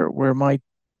where my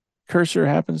cursor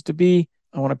happens to be,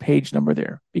 I want a page number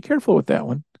there. Be careful with that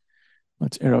one.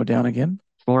 Let's arrow down again.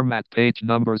 Format page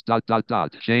numbers, ...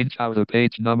 Change how the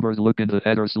page numbers look in the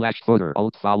header/footer.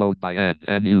 Alt followed by N,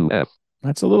 N-U-F.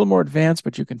 That's a little more advanced,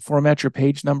 but you can format your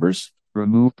page numbers.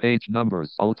 Remove page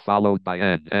numbers. Alt followed by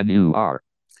N, N-U-R.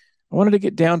 I wanted to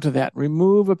get down to that.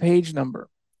 Remove a page number.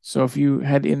 So if you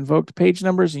had invoked page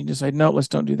numbers and you decide, no, let's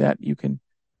don't do that, you can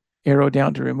arrow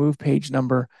down to remove page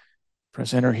number,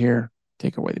 press enter here,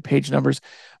 take away the page numbers.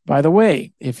 By the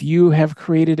way, if you have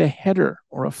created a header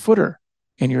or a footer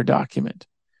in your document,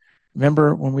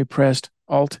 remember when we pressed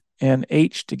Alt and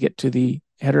H to get to the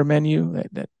header menu,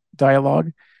 that dialog,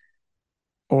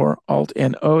 or Alt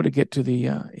and O to get to the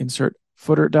insert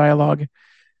footer dialog,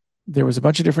 there was a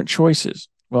bunch of different choices.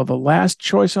 Well, the last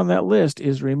choice on that list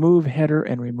is remove header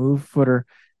and remove footer,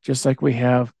 just like we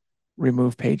have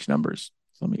remove page numbers.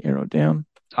 So let me arrow down.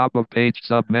 Top of page,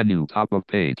 sub-menu, top of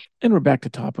page. And we're back to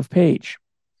top of page.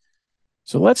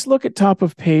 So let's look at top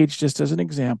of page just as an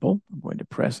example. I'm going to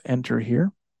press enter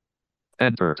here.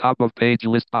 Enter. Top of page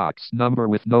list box. Number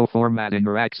with no formatting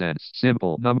or accents.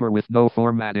 Simple. Number with no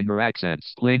formatting or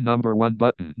accents. Plain number 1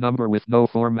 button. Number with no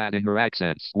formatting or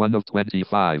accents. 1 of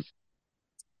 25.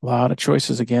 A lot of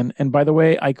choices again. And by the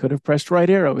way, I could have pressed right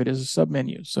arrow. It is a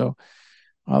submenu. So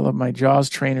all of my JAWS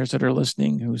trainers that are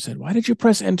listening who said, why did you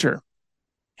press enter?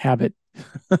 Habit.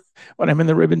 When I'm in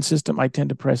the ribbon system, I tend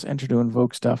to press enter to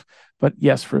invoke stuff. But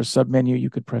yes, for a submenu,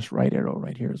 you could press right arrow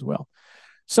right here as well.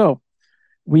 So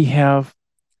we have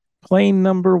plain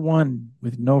number 1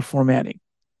 with no formatting.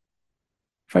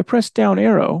 If I press down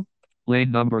arrow.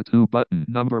 Plain number 2 button.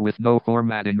 Number with no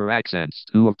formatting or accents.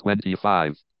 2 of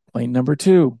 25. Plain number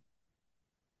 2.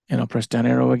 And I'll press down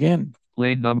arrow again.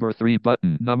 Plain number 3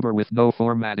 button. Number with no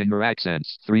formatting or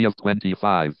accents. 3 of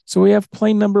 25. So we have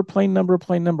plain number, plain number,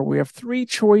 plain number. We have 3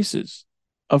 choices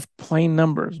of plain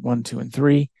numbers, 1, 2, and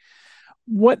 3.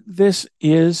 What this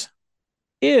is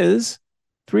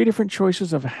 3 different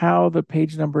choices of how the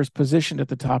page number is positioned at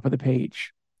the top of the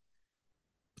page.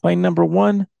 Plain number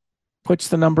 1 puts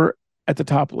the number at the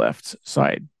top left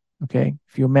side. Okay.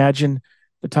 If you imagine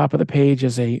the top of the page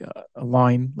as a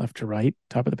line left to right,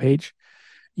 top of the page,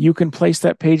 you can place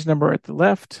that page number at the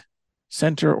left,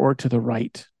 center, or to the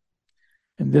right.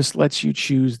 And this lets you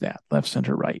choose that, left,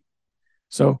 center, right.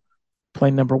 So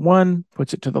plain number 1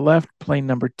 puts it to the left. Plain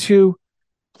number 2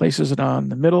 places it on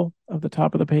the middle of the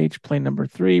top of the page. Plain number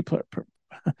 3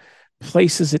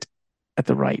 places it at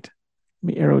the right.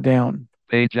 Let me arrow down.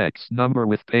 Page X. Number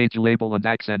with page label and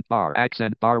accent bar.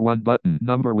 Accent bar 1 button.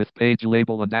 Number with page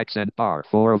label and accent bar.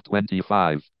 4 of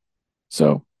 25.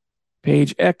 So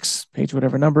page X, page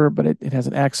whatever number, but it has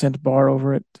an accent bar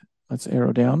over it. Let's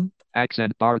arrow down.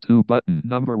 Accent bar 2 button.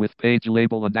 Number with page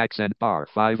label and accent bar.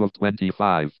 5 of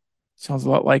 25. Sounds a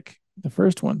lot like the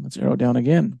first one. Let's arrow down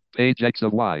again. Page X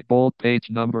of Y. Bold page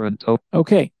number and total.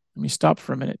 Okay, let me stop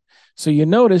for a minute. So you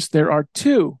notice there are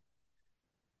 2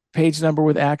 page number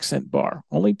with accent bar,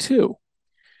 only 2.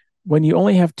 When you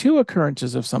only have 2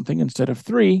 occurrences of something instead of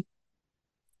 3,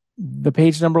 the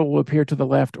page number will appear to the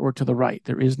left or to the right.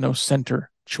 There is no center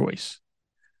choice.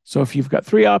 So if you've got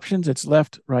 3 options, it's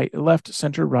left, right, left,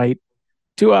 center, right.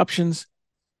 2 options,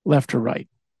 left or right.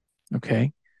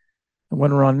 Okay. And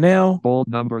when we're on now. Bold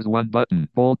numbers 1 button.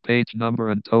 Bold page number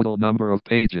and total number of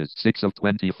pages. 6 of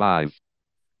 25.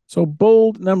 So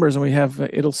bold numbers, and we have,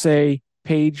 it'll say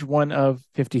page 1 of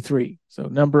 53. So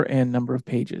number and number of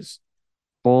pages.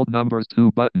 Bold numbers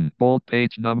 2 button. Bold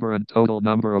page number and total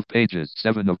number of pages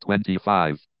 7 of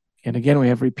 25. And again, we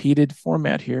have repeated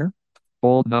format here.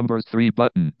 Bold numbers 3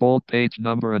 button. Bold page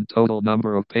number and total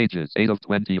number of pages 8 of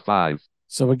 25.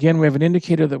 So again, we have an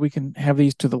indicator that we can have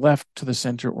these to the left, to the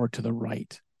center, or to the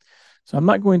right. So I'm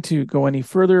not going to go any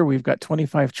further. We've got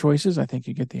 25 choices. I think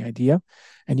you get the idea.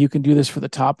 And you can do this for the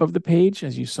top of the page,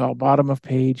 as you saw, bottom of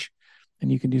page.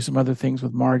 And you can do some other things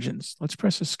with margins. Let's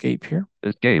press escape here.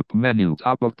 Escape menu,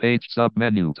 top of page, sub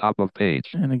menu, top of page.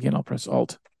 And again, I'll press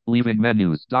Alt. Leaving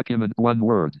menus, document 1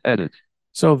 word, edit.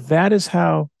 So that is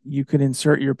how you can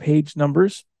insert your page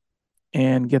numbers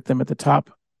and get them at the top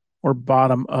or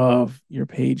bottom of your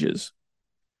pages.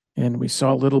 And we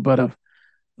saw a little bit of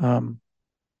an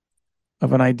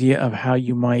idea of how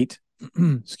you might,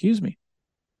 excuse me,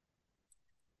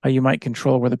 how you might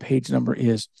control where the page number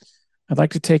is. I'd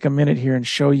like to take a minute here and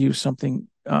show you something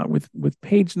with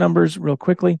page numbers real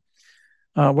quickly.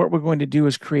 What we're going to do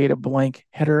is create a blank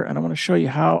header, and I want to show you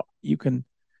how you can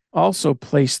also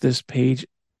place this page,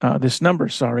 this number,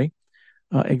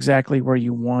 exactly where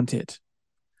you want it.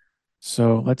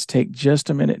 So let's take just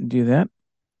a minute and do that.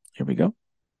 Here we go.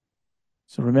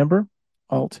 So remember,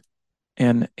 Alt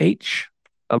N H.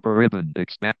 Upper ribbon,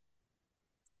 expand.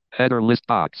 Header list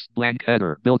box, blank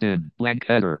header, built-in, blank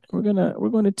header. We're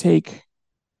gonna take.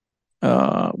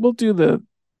 We'll do the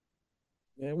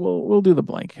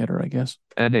blank header, I guess.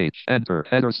 NH, enter,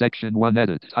 header section 1,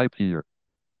 edit, type here.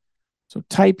 So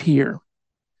type here.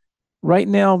 Right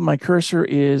now, my cursor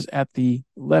is at the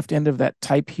left end of that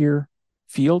type here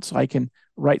field, so I can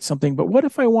write something. But what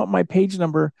if I want my page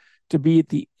number to be at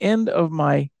the end of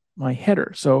my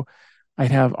header? So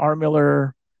I'd have R.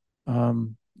 Miller,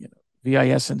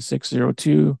 VISN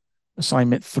 602,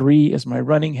 assignment 3 is my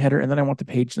running header, and then I want the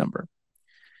page number.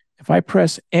 If I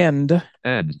press end,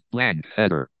 blank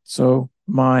header. So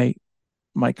my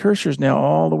cursor is now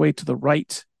all the way to the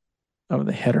right of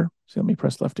the header. So let me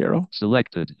press left arrow.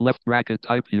 Selected, left bracket,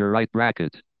 type here, right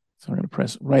bracket. So I'm going to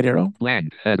press right arrow.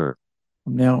 Blank header.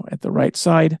 I'm now at the right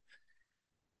side.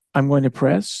 I'm going to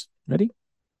press, ready?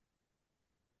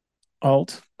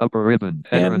 Alt. Upper ribbon,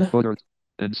 header and footer.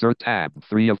 Insert tab,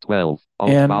 3 of 12.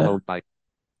 Alt followed by.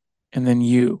 And then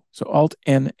U. So Alt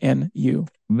N N U.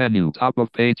 Menu, top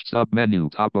of page, sub menu,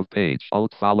 top of page.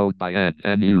 Alt followed by N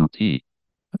N U T.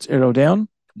 Let's arrow down.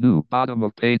 New, bottom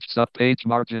of page, sub page,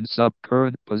 margin, sub,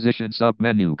 current position, sub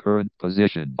menu, current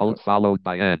position. Alt followed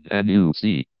by N N U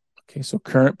C. Okay, so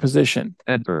current position.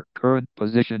 Enter, current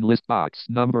position list box,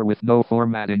 number with no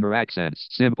formatting or accents,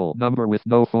 simple, number with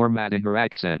no formatting or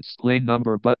accents, plain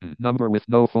number button, number with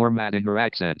no formatting or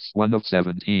accents, 1 of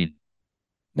 17.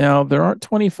 Now, there aren't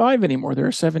 25 anymore. There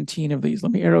are 17 of these.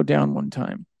 Let me arrow down one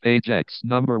time. Page X,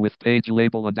 number with page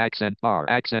label and accent bar,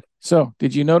 accent. So,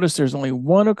 did you notice there's only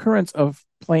one occurrence of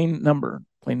plain number?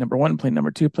 Plain number 1, plain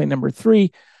number 2, plain number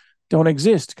 3 don't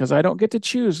exist because I don't get to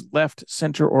choose left,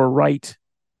 center, or right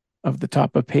of the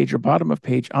top of page or bottom of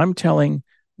page. I'm telling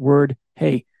Word,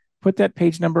 hey, put that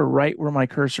page number right where my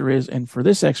cursor is. And for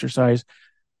this exercise,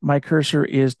 my cursor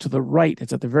is to the right.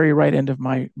 It's at the very right end of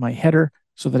my header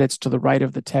so that it's to the right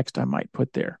of the text I might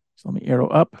put there. So let me arrow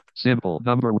up. Simple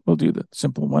number. We'll do the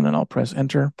simple one and I'll press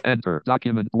enter. Enter.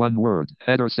 Document 1 word.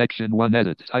 Header section 1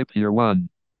 edit. Type here 1.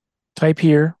 Type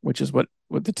here, which is what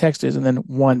the text is, and then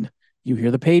 1. You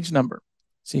hear the page number.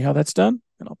 See how that's done?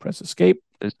 And I'll press escape.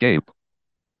 Escape.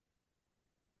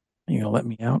 You're going to let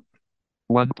me out.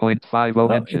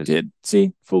 1.50 inches. It did.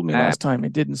 See, fooled me last time.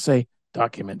 It didn't say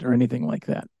document or anything like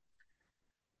that.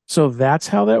 So that's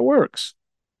how that works.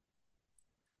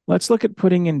 Let's look at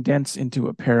putting indents into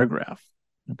a paragraph.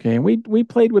 Okay, and we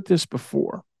played with this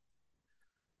before.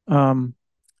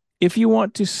 If you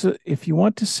want to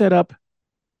set up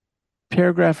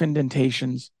paragraph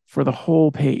indentations for the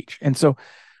whole page, and so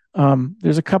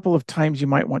there's a couple of times you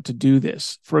might want to do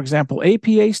this. For example,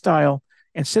 APA style,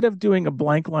 instead of doing a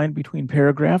blank line between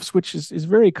paragraphs, which is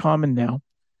very common now,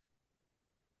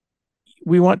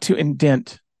 we want to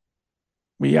indent.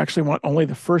 We actually want only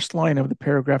the first line of the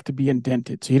paragraph to be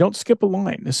indented. So you don't skip a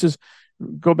line. This is,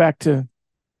 go back to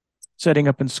setting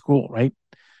up in school, right?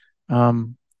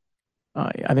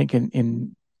 I think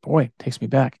boy, it takes me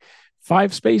back.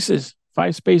 5 spaces,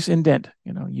 5-space indent.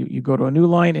 You know, you go to a new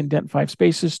line, indent 5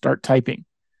 spaces, start typing.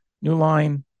 New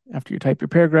line, after you type your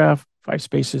paragraph, 5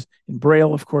 spaces. In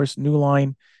Braille, of course, new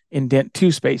line, indent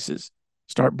 2 spaces,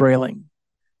 start brailing.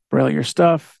 Braille your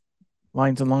stuff,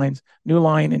 lines and lines, new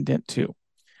line, indent 2.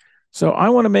 So I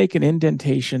want to make an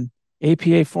indentation.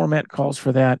 APA format calls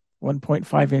for that,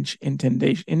 1.5-inch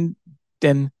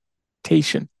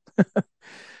indentation.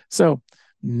 So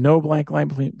no blank line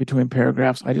between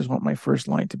paragraphs. I just want my first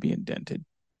line to be indented.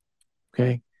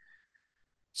 Okay.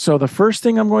 So the first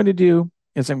thing I'm going to do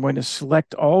is I'm going to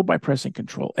select all by pressing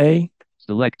Control A.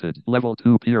 Selected. Level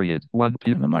 2 period. 1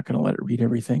 period. And I'm not going to let it read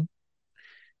everything.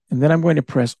 And then I'm going to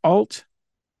press Alt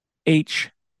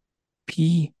H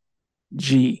P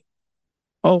G.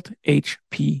 Alt H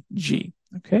P G.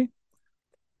 Okay.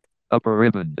 Upper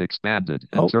ribbon expanded.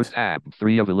 Alt. Enter tab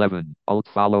 3 of 11. Alt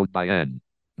followed by N.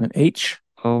 And H.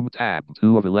 Home tab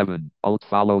 2 of 11. Alt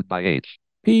followed by H.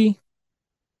 P.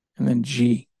 And then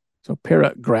G. So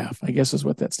paragraph, I guess is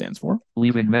what that stands for.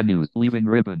 Leaving menus, leaving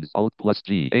ribbons, Alt plus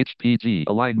G, HPG,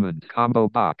 alignment, combo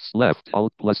box, left,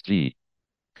 Alt plus G.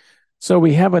 So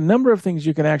we have a number of things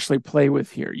you can actually play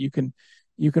with here. You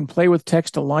can play with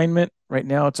text alignment. Right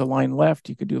now it's align left.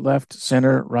 You could do left,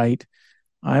 center, right.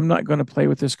 I'm not going to play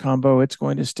with this combo. It's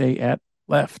going to stay at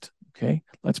left. Okay,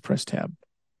 let's press tab.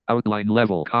 Outline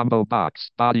level, combo box,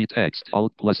 body text,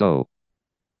 Alt plus O.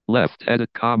 Left,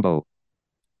 edit combo.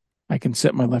 I can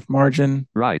set my left margin.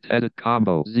 Right, edit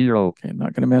combo, 0. Okay, I'm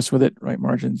not going to mess with it. Right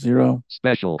margin, 0.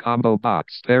 Special combo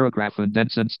box, paragraph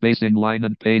indents and spacing, line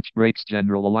and page breaks,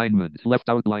 general alignment, left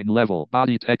outline level,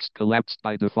 body text collapsed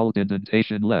by default,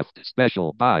 indentation left,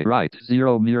 special by right,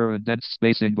 0, mirror indents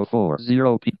spacing before,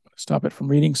 0. Stop it from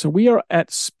reading. So we are at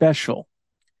special.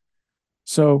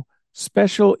 So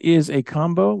special is a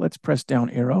combo. Let's press down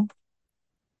arrow.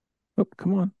 Oh,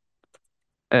 come on.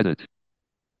 Edit.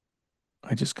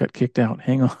 I just got kicked out.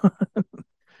 Hang on.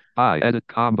 I edit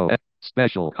combo.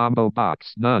 Special combo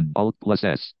box. None. Alt plus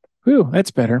S. Whew,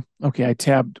 that's better. Okay, I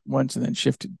tabbed once and then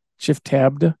shift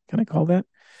tabbed. Can I call that?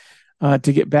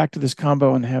 To get back to this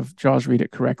combo and have JAWS read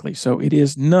it correctly. So it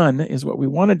is none is what we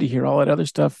wanted to hear. All that other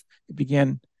stuff, it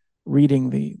began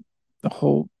reading the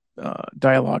whole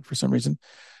dialogue for some reason.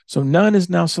 So none is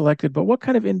now selected, but what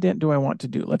kind of indent do I want to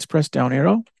do? Let's press down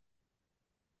arrow.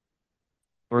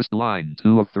 First line,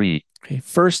 2 of 3. Okay,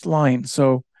 first line.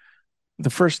 So the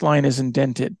first line is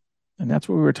indented. And that's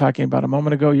what we were talking about a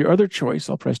moment ago. Your other choice,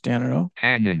 I'll press down arrow.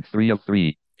 Hanging, 3 of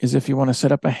 3. Is if you want to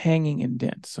set up a hanging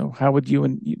indent. So how would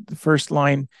you, the first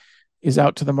line is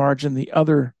out to the margin. The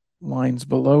other lines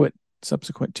below it,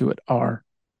 subsequent to it, are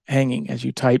hanging as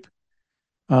you type.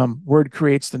 Word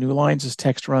creates the new lines as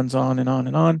text runs on and on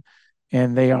and on.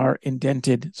 And they are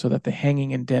indented so that the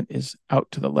hanging indent is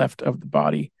out to the left of the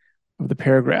body of the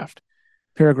paragraph.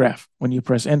 When you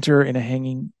press enter in a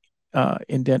hanging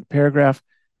indent paragraph,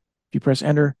 if you press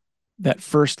enter, that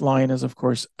first line is, of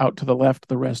course, out to the left.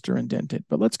 The rest are indented.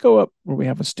 But let's go up where we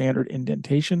have a standard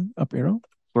indentation, up arrow.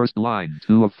 First line,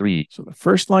 2 of 3. So the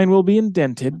first line will be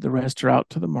indented. The rest are out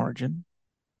to the margin.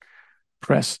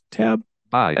 Press tab.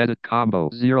 By edit combo,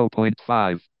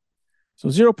 0.5. So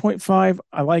 0.5,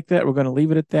 I like that. We're going to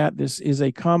leave it at that. This is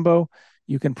a combo.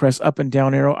 You can press up and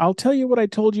down arrow. I'll tell you what I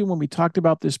told you when we talked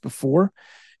about this before.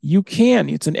 You can,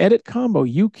 it's an edit combo.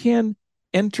 You can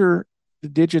enter the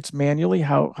digits manually,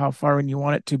 how far in you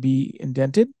want it to be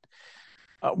indented.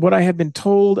 What I had been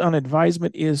told on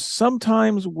advisement is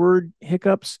sometimes Word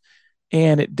hiccups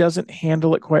and it doesn't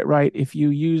handle it quite right. If you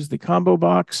use the combo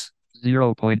box,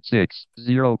 0.6,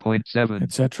 0.7,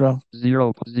 etc.,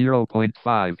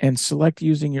 0.5, and select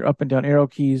using your up and down arrow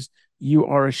keys, you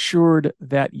are assured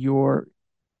that your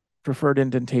preferred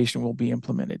indentation will be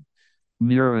implemented.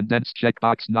 Mirror indents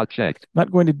checkbox not checked.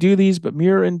 Not going to do these, but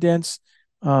mirror indents.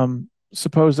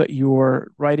 Suppose that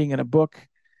you're writing in a book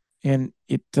and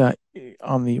it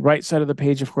on the right side of the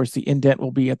page, of course, the indent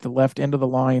will be at the left end of the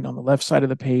line. On the left side of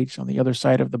the page, on the other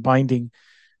side of the binding,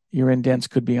 your indents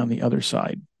could be on the other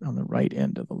side, on the right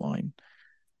end of the line.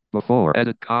 Before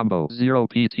edit combo, 0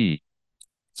 PT.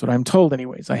 That's what I'm told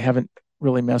anyways. I haven't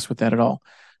really messed with that at all.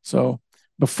 So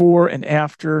before and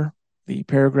after the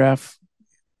paragraph,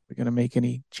 we're going to make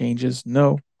any changes?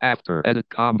 No. After edit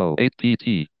combo, 8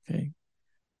 PT. Okay.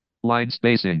 Line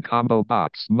spacing, combo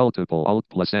box, multiple, Alt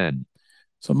plus N.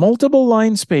 So multiple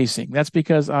line spacing. That's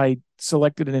because I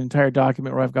selected an entire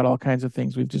document where I've got all kinds of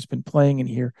things we've just been playing in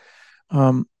here.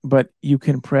 But you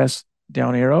can press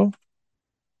down arrow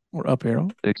or up arrow.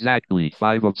 Exactly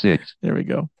 5 of 6. There we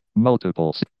go.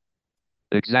 Multiple.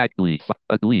 Exactly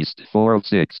at least 4 of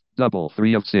 6. Double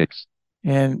 3 of 6.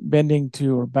 And bending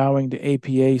to or bowing to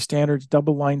APA standards,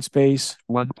 double line space.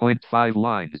 1.5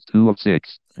 lines, 2 of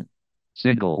 6.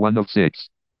 Single, 1 of 6.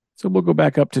 So we'll go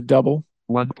back up to double.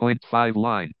 1.5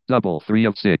 line, double, 3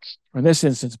 of 6. Or in this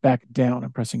instance, back down.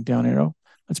 I'm pressing down arrow.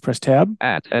 Let's press tab.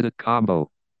 At edit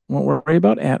combo. Won't worry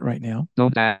about at right now.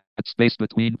 Don't add space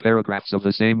between paragraphs of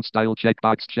the same style.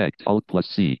 Checkbox checked. Alt plus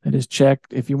C. That is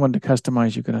checked. If you wanted to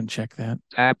customize, you could uncheck that.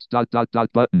 Tabs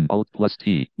button. Alt plus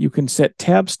T. You can set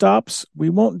tab stops. We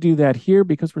won't do that here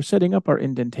because we're setting up our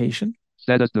indentation.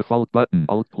 Set as default button.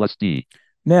 Alt plus D.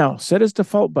 Now, set as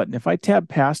default button. If I tab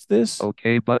past this,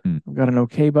 OK button. I've got an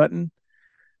OK button.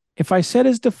 If I set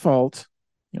as default,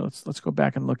 let's go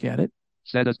back and look at it.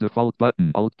 Set as default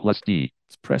button. Alt plus D.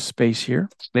 Let's press space here.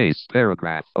 Space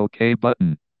paragraph. OK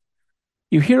button.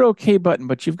 You hear OK button,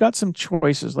 but you've got some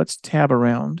choices. Let's tab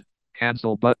around.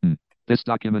 Cancel button. This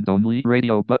document only.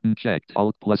 Radio button checked.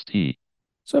 Alt plus T.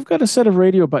 So I've got a set of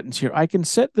radio buttons here. I can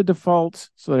set the default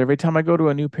so that every time I go to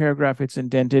a new paragraph, it's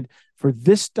indented for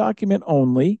this document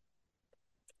only.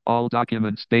 All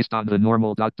documents based on the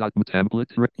normal ...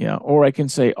 template. Yeah, or I can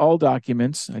say all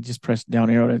documents. I just press down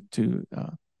arrow to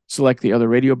select the other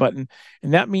radio button.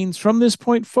 And that means from this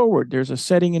point forward, there's a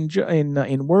setting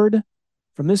in Word.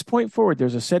 From this point forward,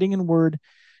 there's a setting in Word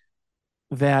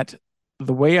that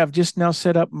the way I've just now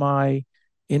set up my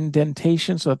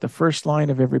indentation so that the first line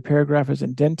of every paragraph is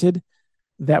indented,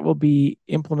 that will be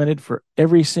implemented for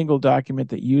every single document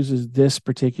that uses this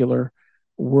particular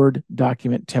Word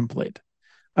document template.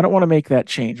 I don't want to make that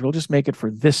change. We'll just make it for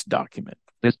this document.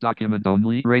 This document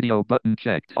only. Radio button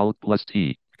checked. Alt plus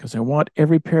T. Because I want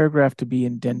every paragraph to be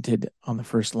indented on the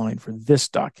first line for this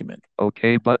document.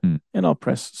 OK button. And I'll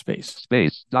press space.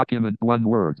 Space. Document one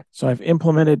word. So I've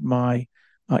implemented my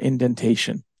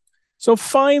indentation. So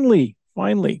finally,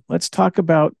 let's talk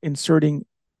about inserting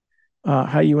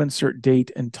how you insert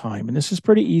date and time. And this is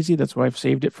pretty easy. That's why I've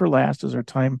saved it for last as our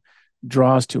time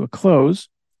draws to a close.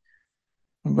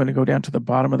 I'm going to go down to the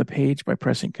bottom of the page by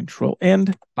pressing Control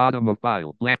End. Bottom of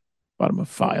file. Blank. Bottom of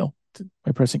file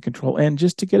by pressing Control End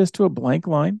just to get us to a blank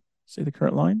line. Say the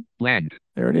current line. Blank.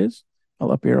 There it is.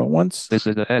 I'll up arrow once. This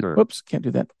is a header. Whoops, can't do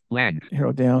that. Blank.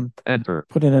 Arrow down. Enter.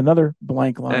 Put in another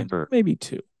blank line. Enter. Maybe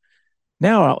two.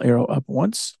 Now I'll arrow up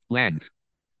once. Blank.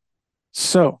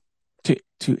 So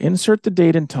to insert the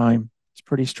date and time, it's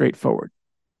pretty straightforward.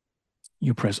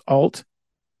 You press Alt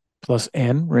plus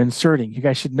N. We're inserting. You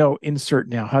guys should know insert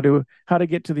now. How to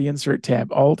get to the insert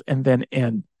tab. Alt and then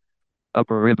N.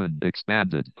 Upper ribbon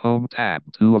expanded. Home tab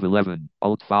 2 of 11.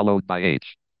 Alt followed by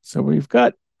H. So we've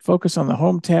got focus on the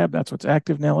home tab. That's what's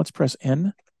active now. Let's press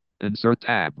N. Insert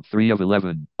tab 3 of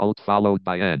 11. Alt followed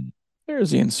by N.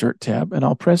 There's the insert tab, and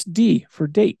I'll press D for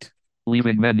date.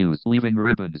 Leaving menus, leaving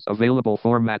ribbons, available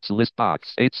formats list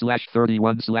box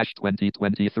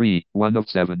 8/31/2023, 1 of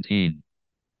 17.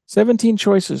 17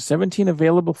 choices, 17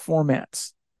 available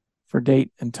formats for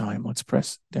date and time. Let's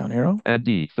press down arrow.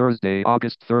 ND, Thursday,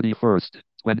 August 31st,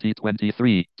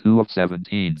 2023, 2 of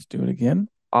 17. Let's do it again.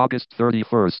 August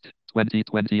 31st,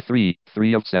 2023,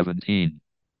 3 of 17.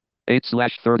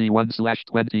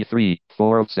 8/31/23,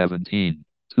 4 of 17.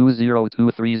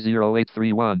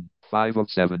 2023081, 5 of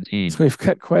 17. So we've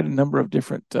got quite a number of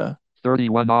different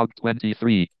 31 Aug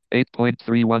 23,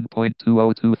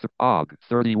 8.31.2023 Aug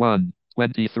 31,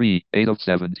 23, 8 of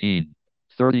 17.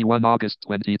 31 August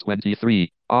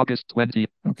 2023, August 20.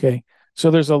 Okay,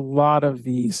 so there's a lot of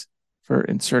these for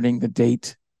inserting the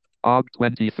date. Aug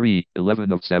 23,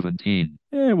 11 of 17.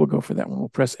 We'll go for that one. We'll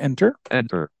press Enter.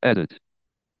 Enter, edit.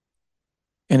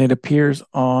 And it appears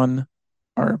on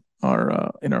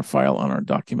in our file on our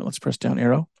document. Let's press down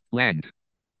arrow. Blank.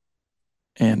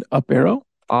 And up arrow.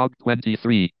 Aug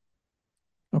 23.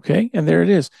 Okay, and there it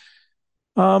is.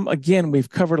 Again, we've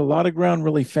covered a lot of ground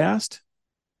really fast.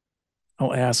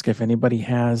 I'll ask if anybody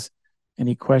has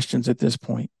any questions at this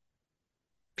point.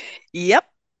 Yep.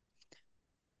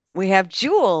 We have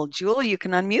Jewel. Jewel, you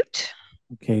can unmute.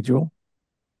 Okay, Jewel.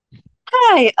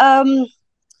 Hi.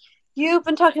 You've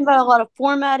been talking about a lot of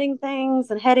formatting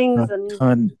things and headings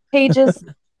and pages.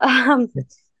 I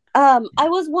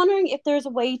was wondering if there's a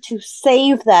way to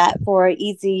save that for an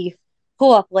easy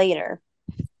pull-up later.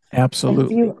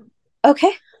 Absolutely.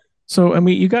 Okay. So, I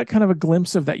mean, you got kind of a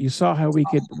glimpse of that. You saw how we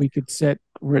could set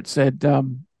where it said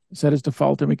set as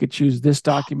default, and we could choose this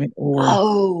document or.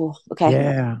 Oh, okay.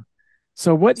 Yeah.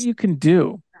 So what you can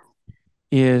do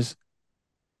is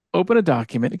open a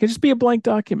document. It could just be a blank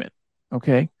document.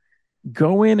 Okay.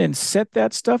 Go in and set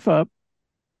that stuff up.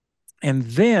 And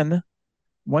then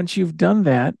once you've done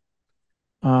that,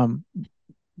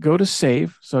 go to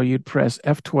save. So you'd press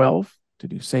F12 to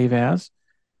do save as,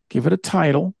 give it a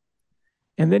title,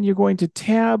 and then you're going to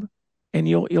tab and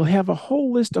you'll have a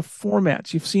whole list of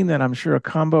formats. You've seen that, I'm sure, a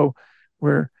combo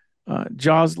where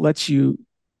JAWS lets you,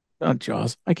 not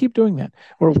JAWS, I keep doing that,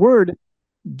 or Word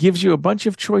gives you a bunch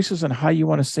of choices on how you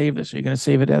want to save this. Are you going to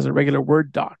save it as a regular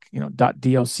Word doc,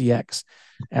 .docx,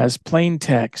 as plain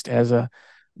text, as a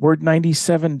Word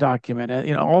 97 document,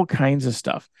 all kinds of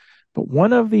stuff. But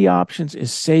one of the options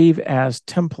is save as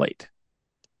template,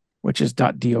 which is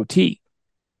 .dot.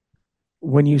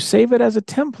 When you save it as a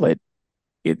template,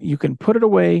 you can put it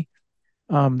away.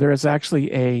 There is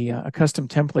actually a custom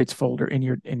templates folder in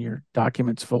your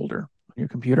documents folder on your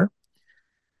computer.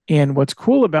 And what's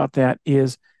cool about that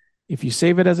is if you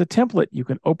save it as a template, you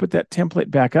can open that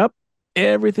template back up.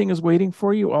 Everything is waiting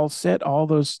for you, all set, all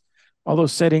those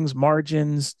settings,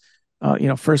 margins,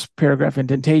 first paragraph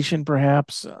indentation,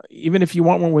 perhaps, even if you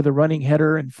want one with a running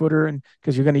header and footer, and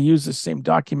because you're going to use the same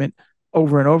document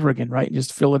over and over again, right? And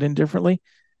just fill it in differently.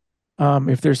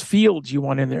 If there's fields you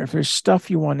want in there, if there's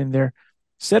stuff you want in there,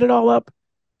 set it all up,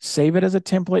 save it as a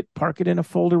template, park it in a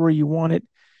folder where you want it,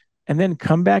 and then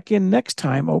come back in next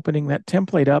time, opening that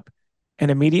template up,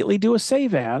 and immediately do a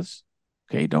save as.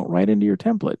 Okay, don't write into your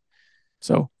template.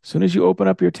 So as soon as you open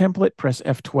up your template, press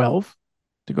F12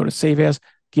 to go to save as,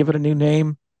 give it a new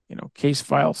name, case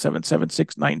file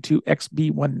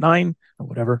 77692XB19 or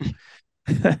whatever,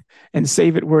 and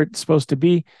save it where it's supposed to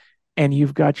be. And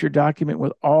you've got your document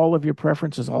with all of your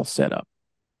preferences all set up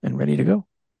and ready to go.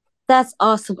 That's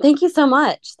awesome. Thank you so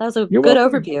much. That was a good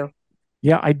overview.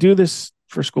 Yeah, I do this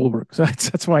for schoolwork, so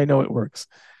that's why I know it works.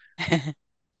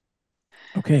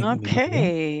 Okay.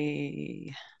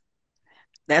 Okay.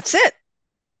 That's it.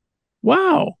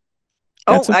 Wow.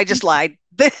 I just lied.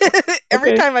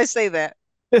 Every time I say that.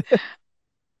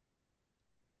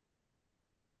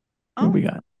 What we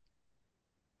got?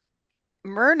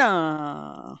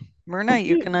 Myrna. Myrna,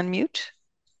 you can unmute.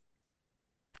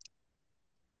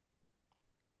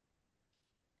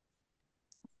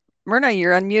 Myrna,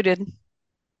 you're unmuted.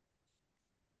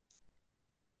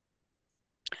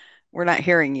 We're not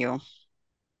hearing you,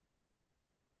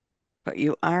 but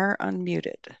you are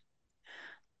unmuted.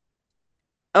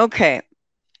 Okay.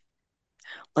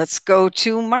 Let's go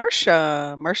to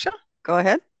Marcia. Marcia, go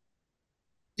ahead.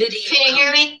 Can you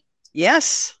hear me?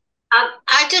 Yes.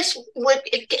 I just would.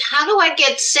 How do I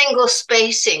get single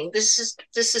spacing? This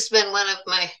has been one of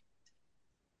my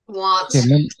wants.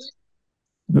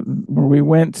 Where we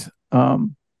went, I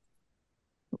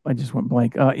just went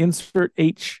blank. Insert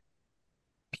HPG,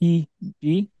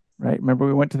 right? Remember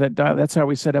we went to that dial. That's how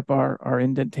we set up our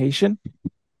indentation.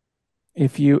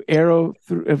 If you arrow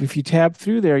through, if you tab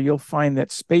through there, you'll find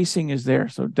that spacing is there.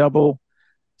 So double,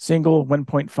 single,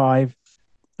 1.5.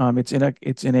 It's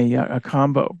in a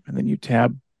combo, and then you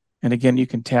tab, and again you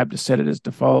can tab to set it as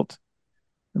default.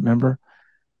 Remember?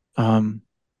 So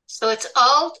it's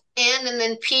Alt N and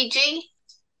then PG.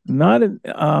 Not in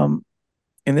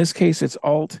this case, it's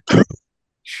Alt.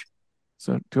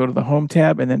 So go to the Home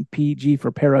tab and then PG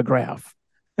for paragraph.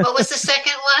 What was the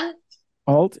second one?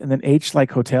 Alt and then H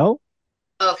like hotel.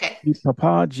 Okay.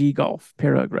 Papa G golf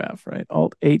paragraph, right?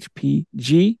 Alt H P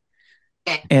G.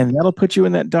 Okay. And that'll put you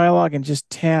in that dialog, and just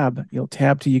tab. You'll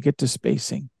tab till you get to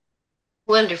spacing.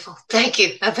 Wonderful. Thank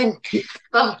you. Thank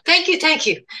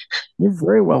you. You're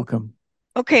very welcome.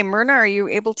 Okay, Myrna, are you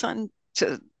able to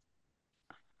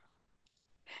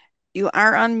you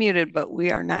are unmuted, but we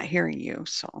are not hearing you,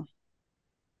 so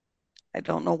I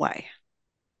don't know why.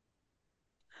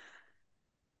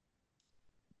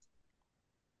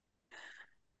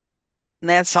 And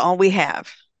that's all we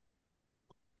have.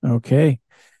 Okay.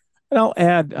 And I'll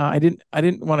add, I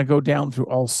didn't want to go down through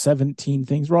all 17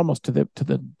 things. We're almost to the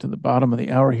bottom of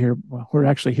the hour here. Well, we're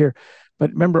actually here,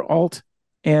 but remember Alt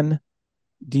N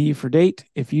D for date.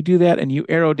 If you do that and you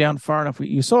arrow down far enough,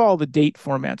 you saw all the date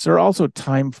formats. There are also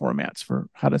time formats for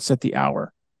how to set the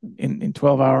hour in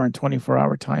 12-hour and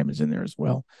 24-hour time is in there as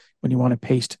well when you want to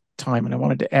paste time. And I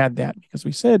wanted to add that because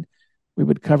we said we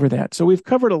would cover that. So we've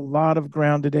covered a lot of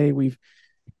ground today. We've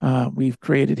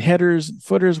created headers and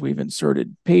footers. We've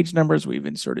inserted page numbers. We've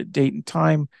inserted date and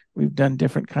time. We've done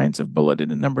different kinds of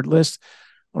bulleted and numbered lists.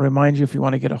 I'll remind you, if you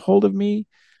want to get a hold of me,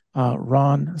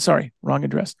 wrong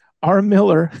address,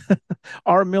 rmiller,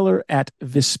 rmiller at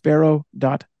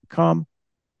vispero.com,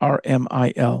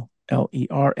 RMILLER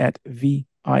at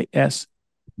VISP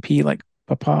like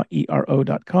papa,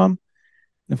 ERO.com.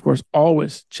 And of course,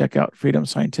 always check out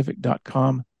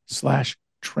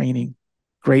freedomscientific.com/training.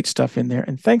 Great stuff in there.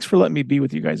 And thanks for letting me be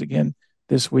with you guys again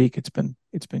this week. It's been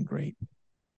great.